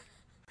 yes.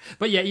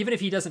 But yeah, even if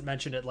he doesn't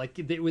mention it, like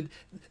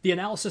the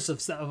analysis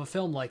of a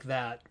film like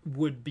that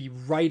would be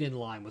right in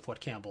line with what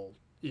Campbell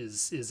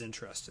is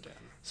interested in.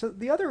 So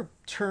the other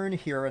turn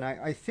here, and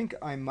I think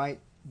I might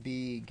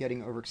be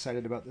getting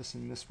overexcited about this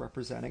and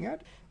misrepresenting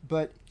it,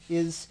 but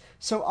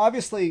so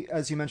obviously,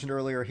 as you mentioned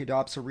earlier, he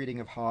adopts a reading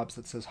of Hobbes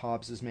that says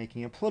Hobbes is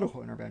making a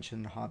political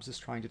intervention. Hobbes is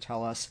trying to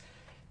tell us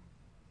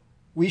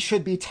we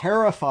should be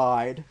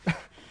terrified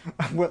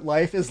of what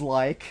life is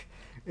like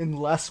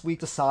unless we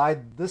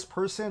decide this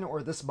person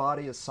or this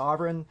body is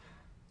sovereign.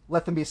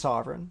 Let them be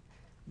sovereign,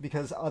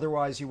 because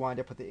otherwise you wind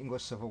up with the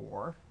English Civil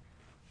War.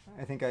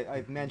 I think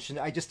I've mentioned,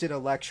 I just did a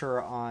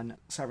lecture on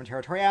sovereign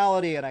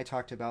territoriality, and I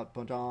talked about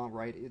Baudin,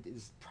 right? It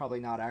is probably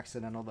not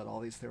accidental that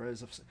all these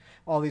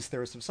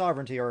theorists of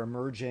sovereignty are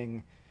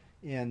emerging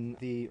in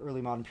the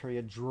early modern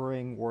period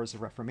during wars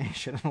of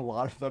Reformation, and a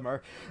lot of them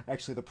are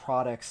actually the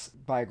products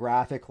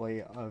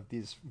biographically of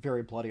these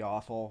very bloody,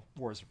 awful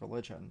wars of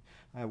religion,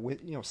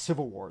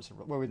 civil wars,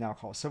 what we now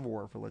call a civil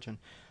war of religion.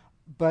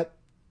 But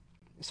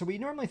so we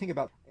normally think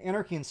about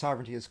anarchy and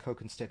sovereignty as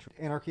co-constituent.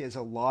 Anarchy is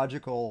a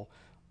logical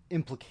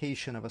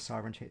implication of a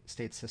sovereign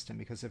state system,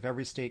 because if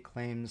every state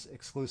claims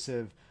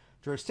exclusive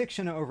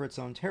jurisdiction over its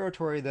own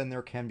territory, then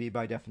there can be,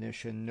 by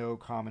definition, no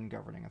common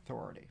governing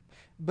authority.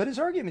 But his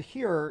argument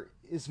here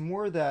is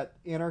more that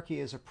anarchy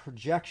is a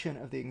projection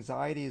of the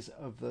anxieties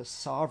of the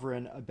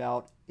sovereign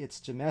about its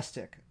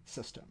domestic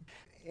system.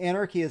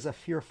 Anarchy is a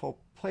fearful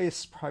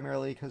place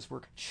primarily because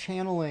we're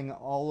channeling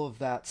all of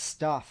that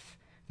stuff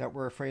that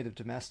we're afraid of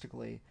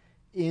domestically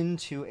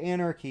into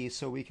anarchy,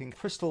 so we can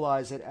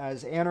crystallize it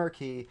as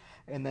anarchy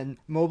and then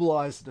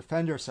mobilize to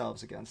defend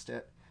ourselves against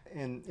it.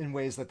 in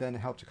ways that then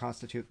help to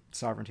constitute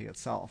sovereignty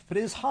itself. But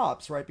it is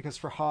Hobbes, right? Because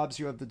for Hobbes,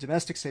 you have the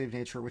domestic state of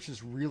nature, which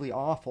is really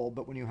awful,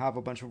 but when you have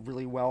a bunch of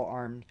really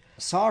well-armed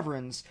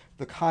sovereigns,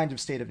 the kind of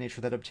state of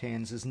nature that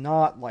obtains is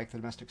not like the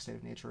domestic state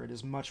of nature. It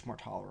is much more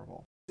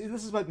tolerable.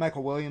 This is what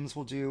Michael Williams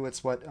will do.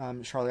 It's what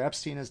Charlie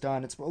Epstein has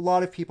done. It's a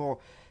lot of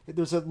people.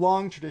 There's a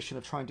long tradition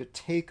of trying to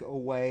take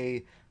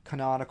away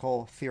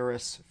canonical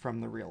theorists from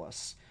the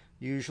realists,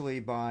 usually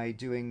by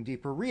doing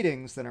deeper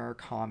readings than are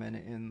common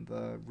in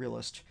the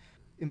realist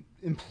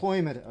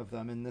employment of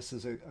them, and this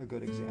is a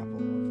good example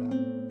of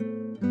that.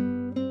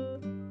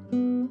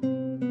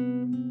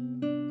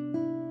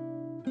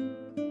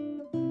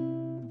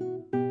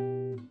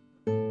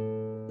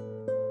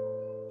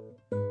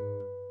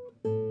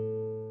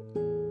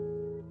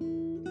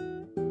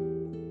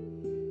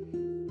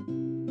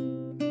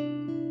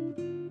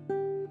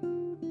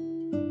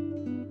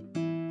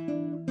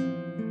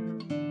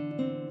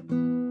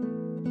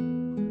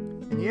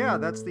 And yeah,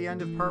 that's the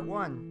end of part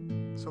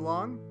 1. So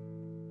long.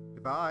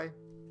 Goodbye.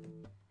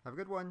 Have a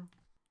good one.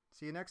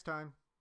 See you next time.